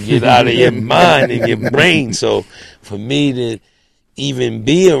never get out of your mind and your brain. So for me to even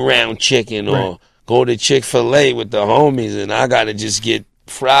be around chicken or go to Chick-fil-A with the homies and I gotta just get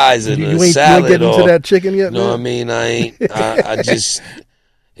fries and a salad. You ain't getting to that chicken yet, you know what I mean? I just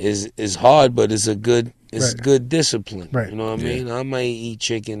it's hard, but it's a good good discipline. Right. You know what I mean? I might eat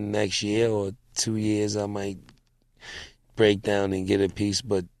chicken next year or 2 years. I might break down and get a piece,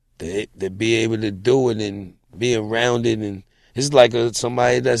 but to be able to do it and be around it, and it's like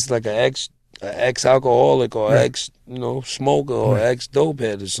somebody that's like an ex-alcoholic or ex smoker or ex-dope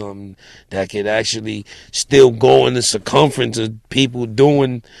head or something that could actually still go in the circumference of people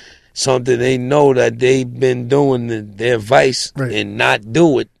doing something they know that they've been doing their vice and not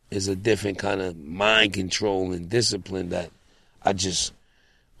do it is a different kind of mind control and discipline that I just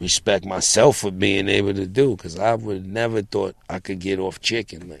respect myself for being able to do, because I would never thought I could get off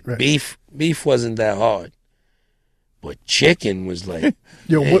chicken. Like beef wasn't that hard, but chicken was like,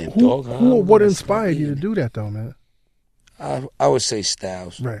 yo, man, what inspired you to do that though, man? I would say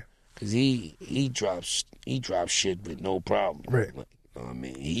Styles, right? Because he drops shit with no problem, right? Like, I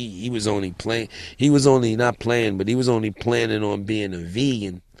mean, he was only playing. He was only not playing, but he was only planning on being a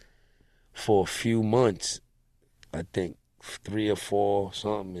vegan for a few months. I think 3 or 4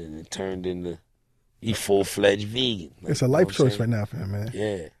 something, and it turned into he full-fledged vegan. Like, it's a life choice right now for him, man.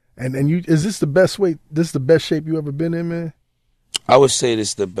 Yeah. And you, is this the best weight? This is the best shape you ever been in, man? I would say this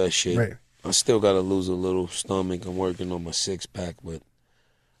is the best shape. Right. I still got to lose a little stomach. I'm working on my 6-pack, but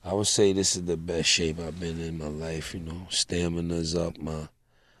I would say this is the best shape I've been in my life. Stamina's up.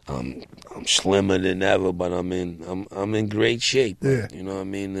 I'm slimmer than ever, but I'm in great shape. Yeah. You know what I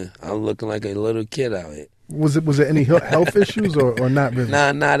mean? I'm looking like a little kid out here. Was it any health issues or not really?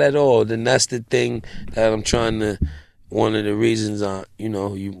 Nah, not at all. Then that's the thing that I'm trying to. One of the reasons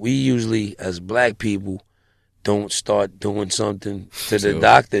we usually as black people don't start doing something till the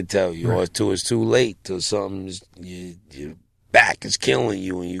doctor tell you, or till it's too late, till something your back is killing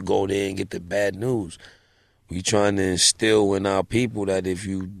you, and you go there and get the bad news. We trying to instill in our people that if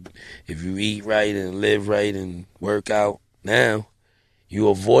you eat right and live right and work out now, you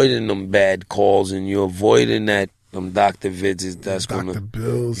avoiding them bad calls and you avoiding them doctor visits. That's doctor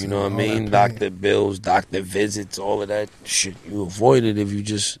bills. You know what I mean? Doctor bills, doctor visits, all of that shit. You avoid it if you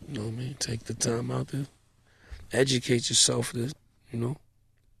just, take the time out there, educate yourself.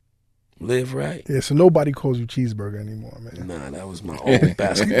 Live right. Yeah, so nobody calls you Cheeseburger anymore, man. Nah, that was my old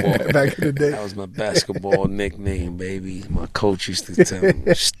basketball. Back in the day. That was my basketball nickname, baby. My coach used to tell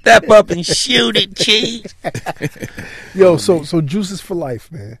me, step up and shoot it, Cheese. Yo, so Juice is for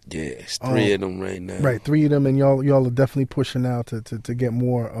life, man. Yeah, it's 3 of them right now. Right, 3 of them, and y'all are definitely pushing out to get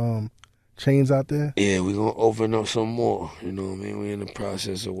more chains out there. Yeah, we're going to open up some more. You know what I mean? We're in the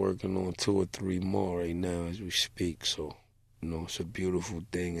process of working on 2 or 3 more right now as we speak, so... it's a beautiful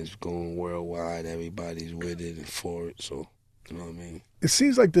thing. It's going worldwide. Everybody's with it and for it. So, you know what I mean? It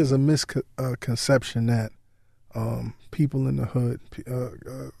seems like there's a misconception that people in the hood,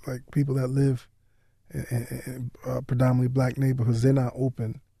 like people that live in predominantly black neighborhoods, they're not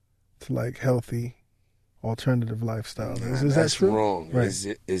open to like healthy, alternative lifestyles. Is that true? That's wrong. Right.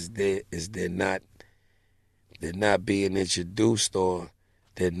 They're not being introduced, or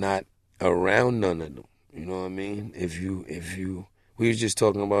they're not around none of them. You know what I mean? If you, we was just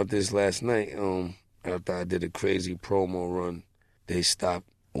talking about this last night. After I did a crazy promo run, they stopped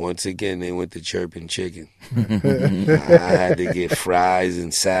once again. They went to Chirping Chicken. I had to get fries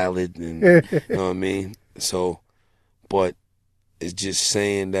and salad, and you know what I mean. So, but it's just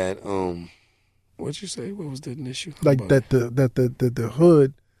saying that. What'd you say? What was the issue? Like that the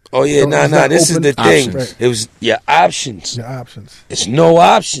hood. Oh yeah, nah. This is the thing. Right. It was your options. Your options. It's no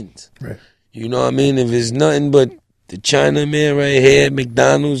options. Right. You know what I mean? If it's nothing but the Chinaman right here,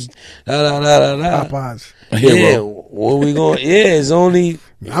 McDonald's, Popeyes. Yeah, what we going? Yeah, it's only.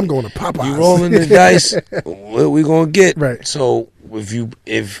 I'm going to Popeyes. You rolling the dice. What we gonna get? Right. So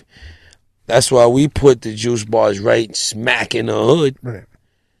if that's why we put the juice bars right smack in the hood. Right.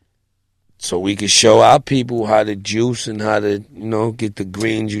 So we can show our people how to juice and how to get the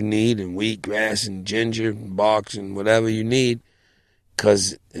greens you need, and wheatgrass and ginger and barks and whatever you need.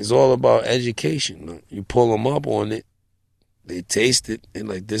 Because it's all about education. You pull them up on it, they taste it, and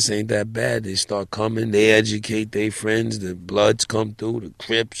like, this ain't that bad. They start coming, they educate their friends, the Bloods come through, the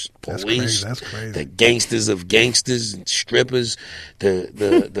Crips, police, That's crazy. the gangsters of gangsters, and strippers,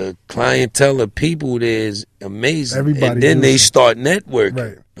 the clientele of people there is amazing. Everybody and then they start networking.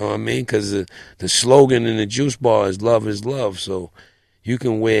 Right. You know what I mean? Because the slogan in the juice bar is love is love. So you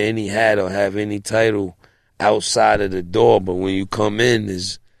can wear any hat or have any title outside of the door, but when you come in,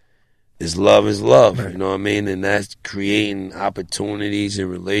 is love is love. Right. You know what I mean? And that's creating opportunities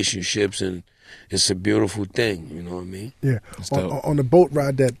and relationships, and it's a beautiful thing. You know what I mean? Yeah. On the boat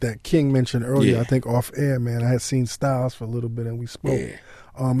ride that King mentioned earlier, I think off air, man, I had seen Styles for a little bit and we spoke. Yeah.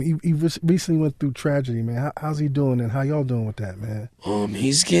 He recently went through tragedy, man. How's he doing, and how y'all doing with that, man?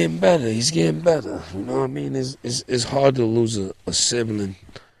 He's getting better. You know what I mean? It's hard to lose a sibling.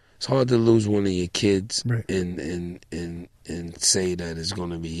 It's hard to lose one of your kids, right, and say that it's going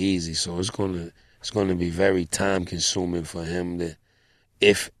to be easy. So it's going to be very time consuming for him to,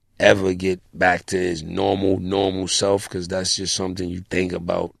 if ever get back to his normal self, because that's just something you think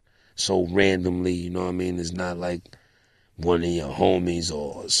about so randomly, you know what I mean? It's not like one of your homies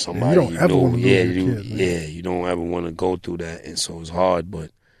or somebody you know. You don't ever want to go through that, and so it's hard.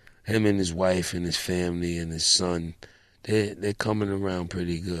 But him and his wife and his family and his son, they're coming around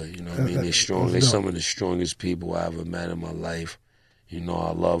pretty good. You know what I mean? They're strong. They're some of the strongest people I ever met in my life. You know,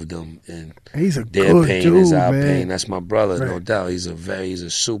 I love them, and he's a their good pain dude, is our man. pain. That's my brother, Right. no doubt. He's a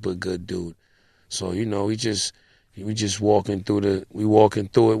super good dude. So you know, we just walking through it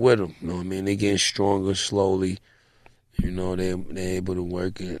with them. You know what I mean? They getting stronger slowly. You know, they're able to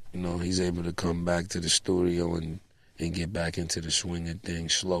work it. You know, he's able to come back to the studio and get back into the swing of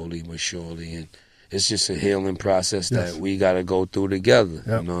things slowly but surely. And it's just a healing process that we got to go through together.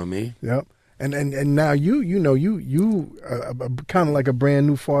 Yep. You know what I mean? Yep. And now you kind of like a brand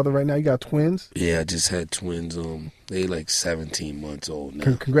new father right now. You got twins. Yeah, I just had twins. They like 17 months old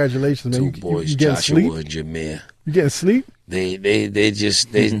now. Congratulations, man! Two boys, you Joshua sleep? and Jameer. You getting sleep? They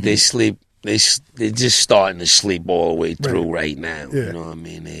sleep. They just starting to sleep all the way through right now. Yeah. You know what I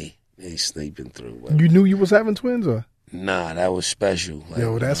mean? They sleeping through. You knew you was having twins, or? Nah, that was special. Like,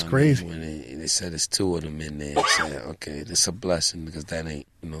 yo, that's crazy. When they said it's two of them in there, I said, okay, that's a blessing, because that ain't,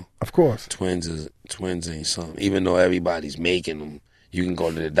 you know. Of course. Twins ain't something. Even though everybody's making them, you can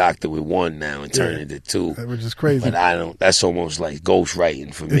go to the doctor with one now and turn it to two. Which is crazy. But I don't. That's almost like ghost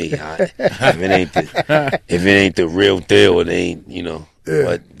writing for me. If it ain't the real deal, it ain't, you know. Yeah.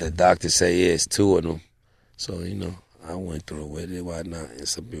 But the doctor say, yeah, it's two of them. So, you know, I went through it with it. Why not?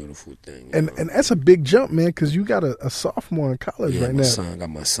 It's a beautiful thing. And that's a big jump, man, because you got a sophomore in college right now. I got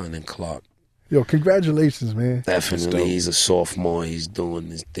my son in Clark. Yo, congratulations, man. Definitely. He's a sophomore. He's doing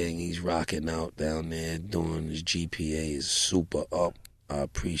his thing. He's rocking out down there, doing his GPA is super up. I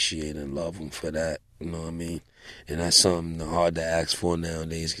appreciate and love him for that. You know what I mean? And that's something hard to ask for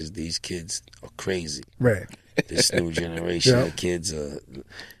nowadays, because these kids are crazy. Right. This new generation of kids,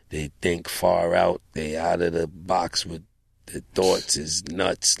 they think far out. They out of the box with the thoughts is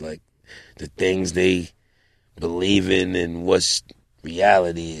nuts. Like, the things they believe in and what's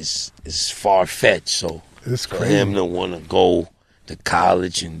reality is far-fetched. So it's for crazy. him to want to go to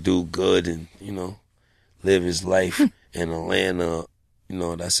college and do good and, you know, live his life in Atlanta, you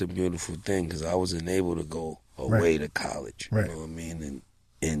know, that's a beautiful thing, because I wasn't able to go away to college. You know what I mean?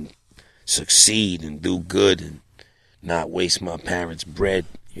 And succeed and do good and not waste my parents' bread.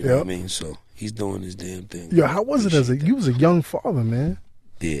 You know what I mean? So he's doing his damn thing. Yo, how was it you was a young father, man?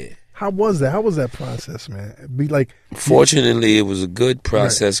 Yeah. How was that? How was that process, man? Be like. Fortunately, it was a good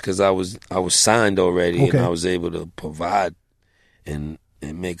process, because I was signed already, and I was able to provide and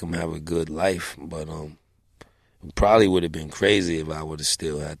make them have a good life. But it probably would have been crazy if I would have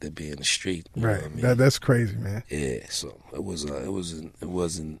still had to be in the street. You know what I mean? That's crazy, man. Yeah. So it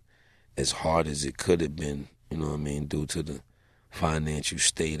wasn't as hard as it could have been. You know what I mean? Due to the financial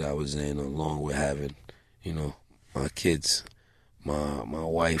state I was in, along with having, you know, my kids. My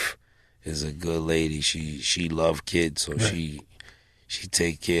wife is a good lady. She love kids, so she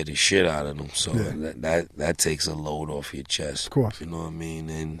take care of the shit out of them. So that takes a load off your chest. Of course. You know what I mean?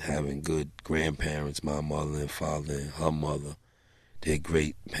 And having good grandparents, my mother and father and her mother, they're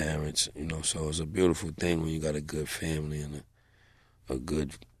great parents. You know, so it's a beautiful thing when you got a good family and a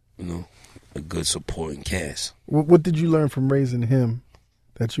good, you know, a good supporting cast. What did you learn from raising him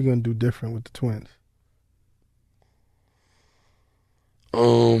that you're gonna do different with the twins?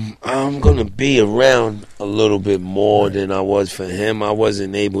 I'm gonna be around a little bit more than I was for him. I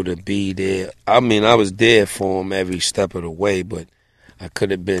wasn't able to be there. I mean, I was there for him every step of the way, but I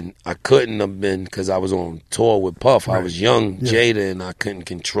couldn't have been because I was on tour with Puff. I was young, Jada, and I couldn't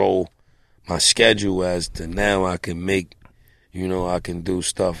control my schedule. As to now, I can make, you know, I can do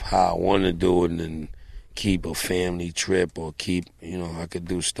stuff how I want to do it, and keep a family trip, or keep, you know, I could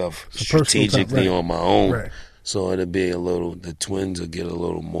do stuff strategically on my own. Right. So it'll be the twins will get a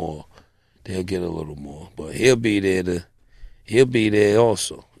little more. They'll get a little more. But he'll be there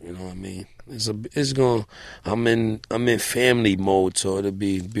also. You know what I mean? I'm in family mode, so it'll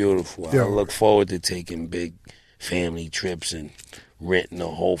be beautiful. I look forward to taking big family trips and renting a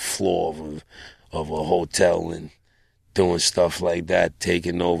whole floor of a hotel and doing stuff like that,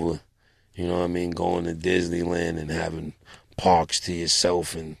 taking over, you know what I mean, going to Disneyland and having parks to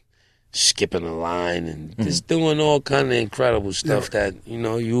yourself and skipping a line and just doing all kind of incredible stuff that, you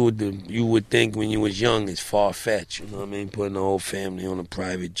know, you would think when you was young is far-fetched, you know what I mean? Putting the whole family on a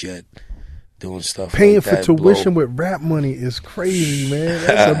private jet, doing stuff paying like for tuition with rap money is crazy, man.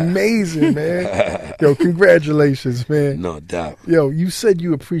 That's amazing, man. Yo, congratulations, man. No doubt. Yo, you said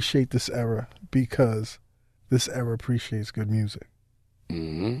you appreciate this era because this era appreciates good music.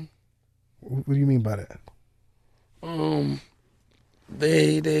 Mm-hmm. What do you mean by that?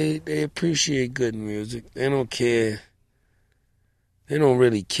 They appreciate good music. They don't care. They don't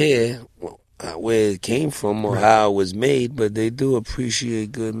really care where it came from or how it was made, but they do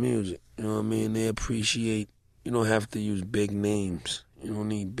appreciate good music. You know what I mean? They appreciate. You don't have to use big names. You don't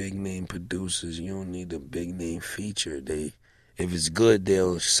need big name producers. You don't need a big name feature. If it's good,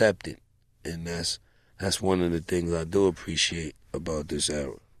 they'll accept it, and that's one of the things I do appreciate about this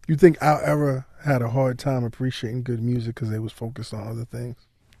era. You think our era had a hard time appreciating good music because they was focused on other things?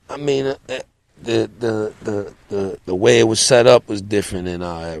 I mean, the way it was set up was different in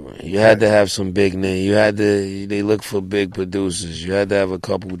our era. You had to have some big name. They look for big producers. You had to have a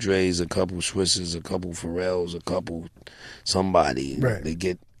couple Dre's, a couple Swisses, a couple Pharrells, a couple somebody to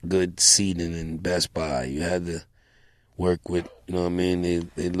get good seating in Best Buy. You had to work with, you know what I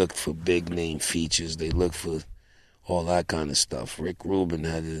mean? They looked for big name features. They looked for all that kind of stuff. Rick Rubin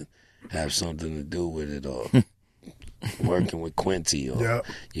had to have something to do with it all. Working with Quincy, or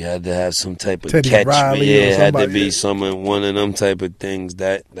you had to have some type of Teddy catch. Riley it had to be one of them type of things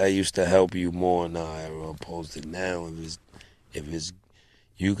that used to help you more in our era, opposed to now. If it's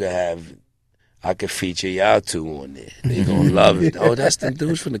you could have, I could feature y'all two on there. They gonna love it. Oh, that's the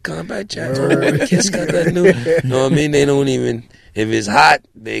dudes from the Combat Jacks. Oh, Kiss got that new. You know what I mean? They don't even. If it's hot,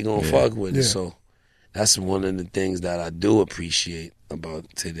 they gonna fuck with it. So that's one of the things that I do appreciate about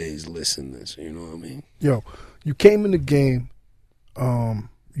today's listeners. You know what I mean? Yo. You came in the game,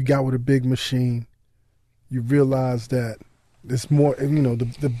 you got with a big machine, you realized that it's more, you know,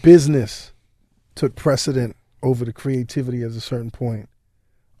 the business took precedent over the creativity at a certain point.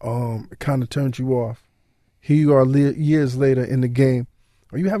 It kind of turned you off. Here you are years later in the game.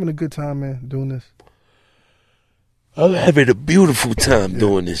 Are you having a good time, man, doing this? I'm having a beautiful time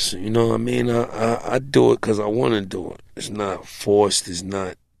doing this. You know what I mean? I do it because I want to do it. It's not forced. It's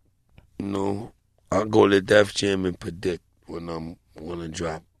not, you know. I go to Def Jam and predict when I'm want to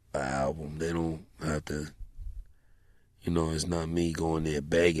drop an album. They don't have to, you know, it's not me going there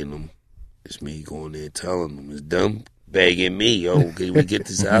begging them. It's me going there telling them. It's them begging me, yo, can we get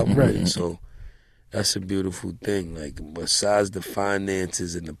this album? Right. So that's a beautiful thing. Like, besides the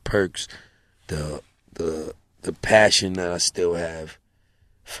finances and the perks, the passion that I still have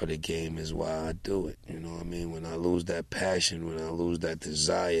for the game is why I do it. You know what I mean? When I lose that passion, when I lose that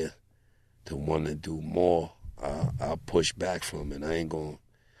desire to want to do more, I'll push back from it. I ain't gonna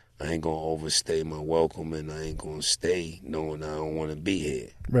overstay my welcome, and I ain't gonna stay knowing I don't want to be here.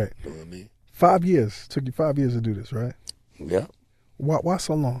 Right. You know what I mean? 5 years. Took you 5 years to do this, right? Yeah. Why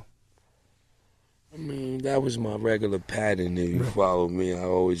so long? I mean, that was my regular pattern. If you follow me, I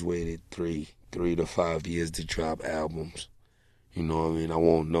always waited 3 to 5 years to drop albums. You know what I mean? I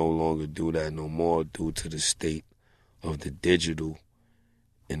won't no longer do that no more due to the state of the digital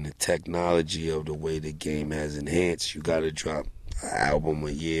and the technology of the way the game has enhanced. You gotta drop an album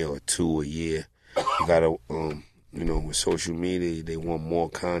a year or 2 a year. You gotta, you know, with social media, they want more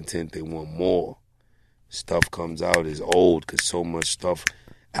content. They want more. Stuff comes out is old because so much stuff,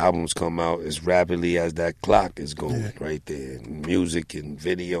 albums come out as rapidly as that clock is going right there. And music and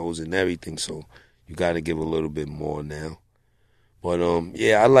videos and everything. So you gotta give a little bit more now. But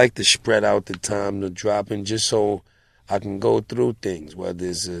I like to spread out the time to dropping just so I can go through things, whether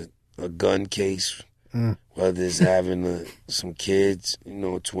it's a gun case, whether it's having some kids, you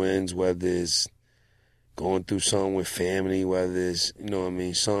know, twins, whether it's going through something with family, whether it's, you know what I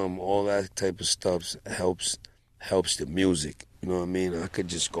mean, all that type of stuff helps the music. You know what I mean? I could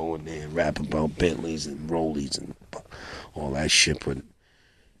just go in there and rap about Bentleys and Rollies and all that shit, but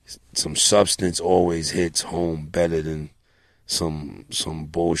some substance always hits home better than some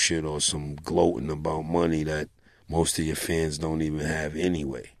bullshit or some gloating about money that most of your fans don't even have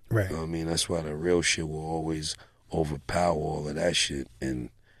anyway. Right. You know what I mean? That's why the real shit will always overpower all of that shit. And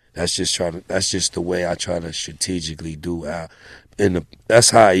that's just the way I try to strategically do. That's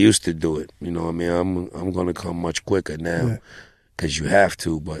how I used to do it. You know what I mean? I'm gonna come much quicker now because you have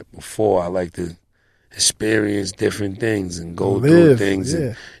to. But before, I like to experience different things and go through things.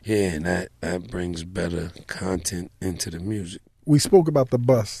 And that brings better content into the music. We spoke about the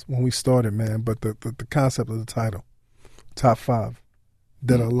bus when we started, man, but the concept of the title, Top 5,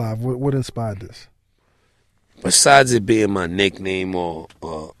 Dead or Alive, what inspired this? Besides it being my nickname or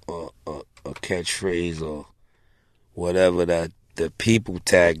a catchphrase or whatever that the people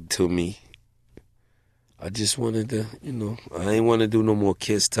tagged to me, I just wanted to, you know, I ain't want to do no more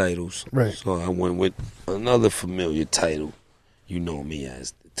Kiss titles. Right. So I went with another familiar title, you know me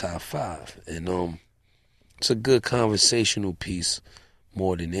as the Top 5. And it's a good conversational piece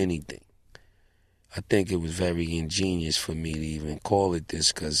more than anything. I think it was very ingenious for me to even call it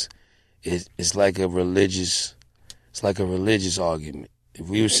this, because it's like a religious argument. If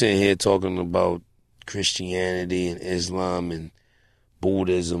we were sitting here talking about Christianity and Islam and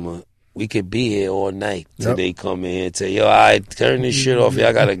Buddhism, we could be here all night till they come in here and say, yo, all right, turn this shit off,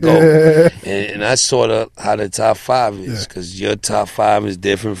 y'all gotta go. And that's sort of how the top 5 is, because your top 5 is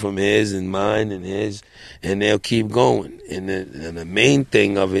different from his and mine and his, and they'll keep going. And the main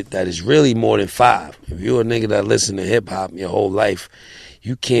thing of it, that is really more than 5. If you're a nigga that listen to hip-hop your whole life,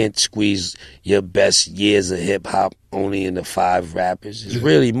 you can't squeeze your best years of hip-hop only into 5 rappers. It's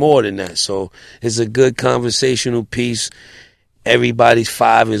really more than that. So it's a good conversational piece. Everybody's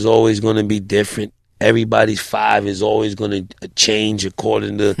 5 is always going to be different. Everybody's 5 is always going to change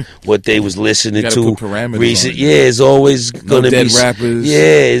according to what they was listening to. Recent, it's always going to be rappers.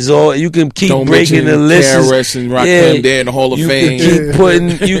 Yeah, it's all you can keep breaking the list. KRS and Rakim there in the Hall of Fame. You can keep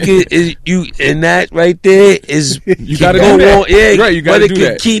putting and that right there is you got to go on. Yeah, right, you got to do that. But it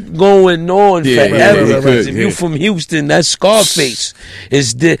can keep going on forever. Right, if you from Houston, that's Scarface.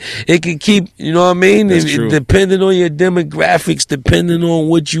 It can keep. You know what I mean? Depending on your demographics, depending on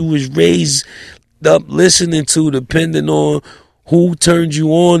what you was raised up listening to, depending on who turned you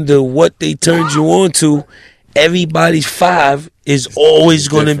on to what they turned you on to, everybody's 5 is always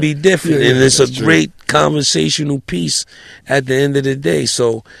going to be different. And it's a great conversational piece at the end of the day.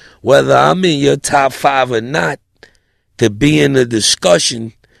 So whether I'm in your top 5 or not, to be in the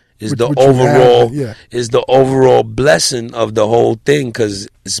discussion is the overall blessing of the whole thing, because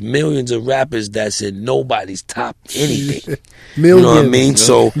it's millions of rappers that's in nobody's top anything. Millions. You know what I mean?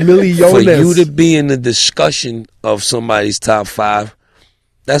 So for you to be in the discussion of somebody's top 5,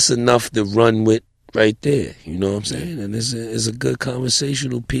 that's enough to run with right there. You know what I'm saying? And it's a good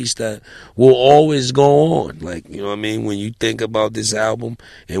conversational piece that will always go on. Like, you know what I mean? When you think about this album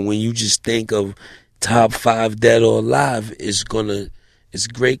and when you just think of top 5 dead or alive, it's great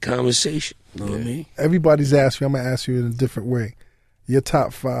conversation. You know what I mean? Everybody's asked you. I'm going to ask you in a different way. Your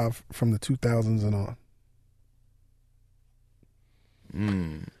top 5 from the 2000s and on.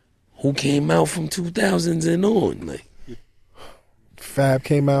 Who came out from 2000s and on? Like, Fab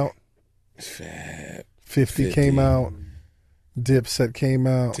came out. 50 came out. Dipset came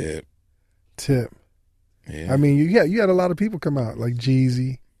out. Tip. Yeah. I mean, you had a lot of people come out, like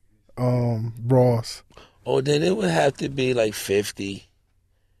Jeezy, Ross. Oh, then it would have to be like 50.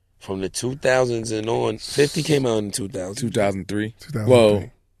 From the 2000s and on. 50 came out in 2000. 2003. Well,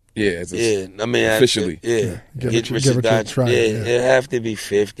 yeah. I mean, officially. Get Rich or Die Trying. It'd have to be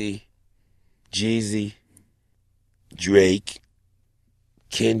 50. Jeezy, Drake,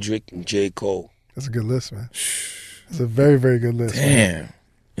 Kendrick, and J. Cole. That's a good list, man. It's a very, very good list. Damn. Man.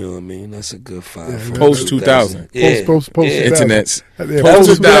 You know what I mean? That's a good 5. Post 2000. Post Internets.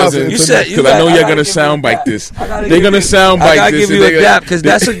 Post 2000. Because I know you're going to soundbite this. They're going to soundbite this. I got to give you a dap because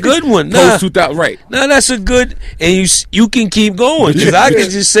that's a good one. Post 2000, right. No, that's a good, and you can keep going because I can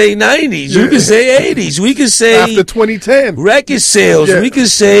just say 90s. You can say 80s. We can say after 2010. Record sales. We can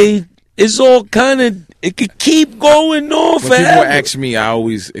say it's all kind of, it could keep going on forever. When people ask me, I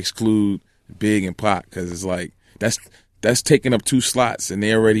always exclude Big and Pac because it's like, that's taking up 2 slots, and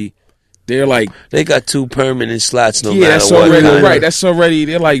they're like they got 2 permanent slots no matter that's what. Already, right, that's already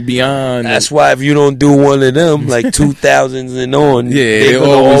they're like beyond. That's why if you don't do one of them, like 2000s and on, they're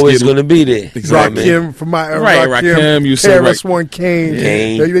always going to be there. Exactly. Rakim from my era, Rakim, you said KRS-One, Kane.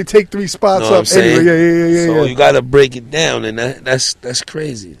 They take 3 spots up. Anyway, So you got to break it down, and that's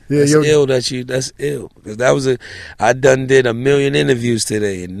crazy. That's ill. That's ill because I done did a million interviews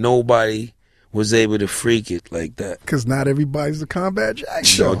today, and nobody was able to freak it like that. Because not everybody's the Combat Jack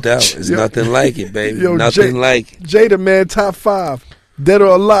show. No doubt. It's nothing like it, baby. Nothing like it. Jada, man, top 5. Dead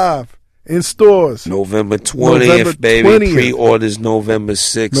or alive. In stores. November 20th, baby. 20th. Pre-orders November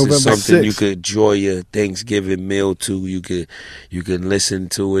 6th. It's something you could enjoy your Thanksgiving meal to. You can listen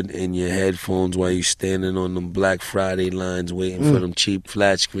to it in your headphones while you're standing on them Black Friday lines waiting for them cheap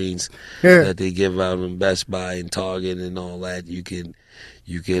flat screens that they give out on Best Buy and Target and all that. You can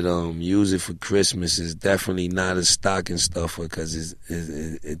use it for Christmas. It's definitely not a stocking stuffer because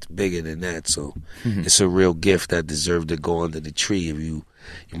it's bigger than that. So it's a real gift that deserves to go under the tree. If you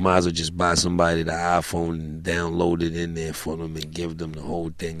might as well just buy somebody the iPhone and download it in there for them and give them the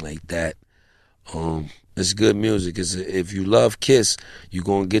whole thing like that. It's good music. If you love Kiss, you're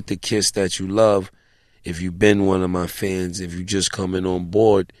going to get the Kiss that you love. If you've been one of my fans, if you just coming on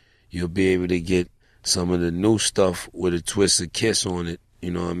board, you'll be able to get some of the new stuff with a twist of Kiss on it. You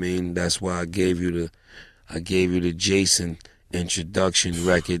know what I mean? That's why I gave you the Jason introduction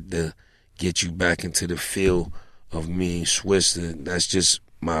record to get you back into the feel of me and Swiss. That's just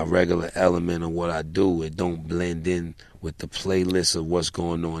my regular element of what I do. It don't blend in with the playlist of what's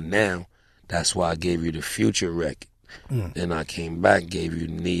going on now. That's why I gave you the Future record. Then I came back, gave you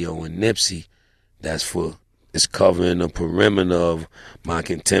Neo and Nipsey. It's covering the perimeter of my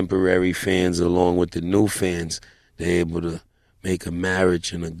contemporary fans along with the new fans. They're able to make a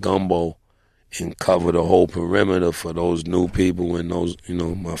marriage and a gumbo and cover the whole perimeter for those new people and those,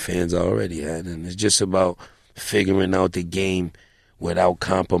 my fans I already had. And it's just about figuring out the game without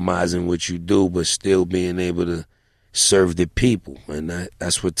compromising what you do, but still being able to serve the people. And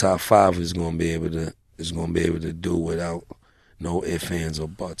that's what Top 5 is going to be able to do without no ifs, ands, or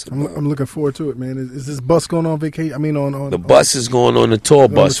buts. I'm looking forward to it, man. Is this bus going on vacation? I mean, on the bus is going on the tour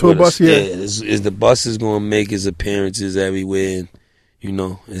bus. The tour bus, yeah. Is the bus is going to make his appearances everywhere. And,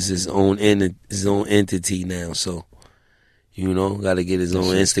 it's his own entity now. So, got to get his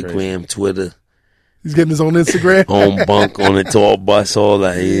own Instagram, crazy. Twitter. He's getting his own Instagram. Home bunk on the tour bus, all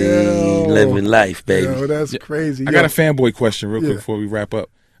that. He living life, baby. Yo, that's crazy. I got a fanboy question real quick before we wrap up.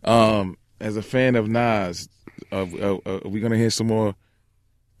 As a fan of Nas, are we going to hear some more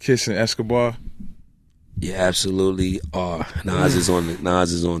Kiss and Escobar? Yeah, absolutely are. Nas is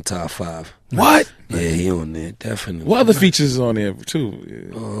on Top 5. What? Yeah, he on there, definitely. What other features is on there, too?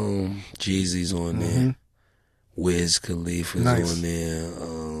 Jeezy's on there. Wiz Khalifa's on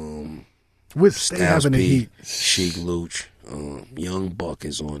there. Wiz stay having the heat. Sheik Luch. Young Buck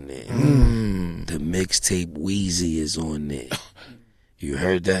is on there. The mixtape Wheezy is on there. You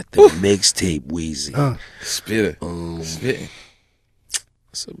heard that? The mixtape Wheezy. Spit it. Spitting.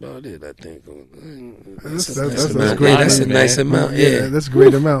 That's about it, I think. That's great. That's a nice amount. Yeah, that's a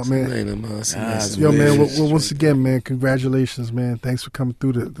great amount, man. Yo, man. Well, once again, man, congratulations, man. Thanks for coming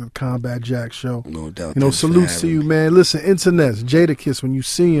through the Combat Jack show. No doubt. Salutes to you, man. Listen, internets, Jadakiss, when you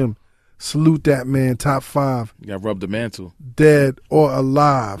see him, salute that man. Top 5. You got to rub the mantle. Dead or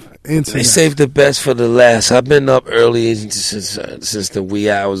alive. Internet. They saved the best for the last. I've been up early since the wee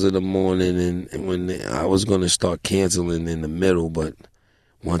hours of the morning, and when I was going to start canceling in the middle, but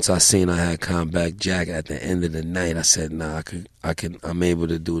once I seen I had Combat Jack at the end of the night, I said, nah, I'm able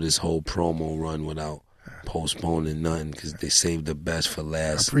to do this whole promo run without postponing nothing because they saved the best for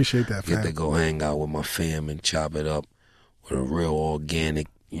last. I appreciate that, Get to go hang out with my fam and chop it up with a real organic,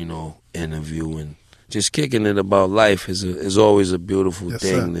 interview and just kicking it about life is always a beautiful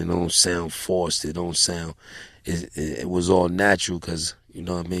thing. Sir. It don't sound forced. It don't sound. It was all natural because you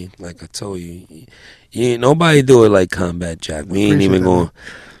know what I mean. Like I told you, ain't nobody do it like Combat Jack. We ain't even gonna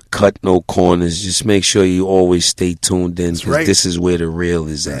cut no corners. Just make sure you always stay tuned in because this is where the real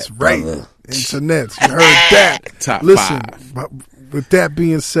is at. That's right. Brother. Internet, you heard that. Top Listen, 5. With that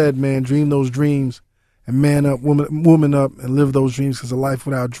being said, man, dream those dreams and man up, woman up, and live those dreams because a life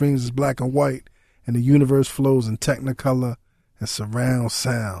without dreams is black and white, and the universe flows in technicolor and surround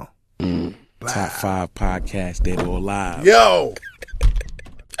sound. Top 5 podcast, dead or alive. Yo!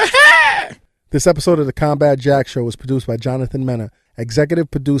 This episode of the Combat Jack Show was produced by Jonathan Mena,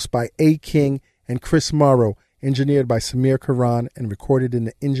 executive produced by A. King and Chris Morrow, engineered by Samir Karan, and recorded in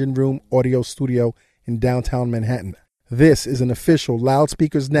the Engine Room Audio Studio in downtown Manhattan. This is an official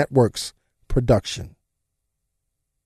Loudspeakers Networks production.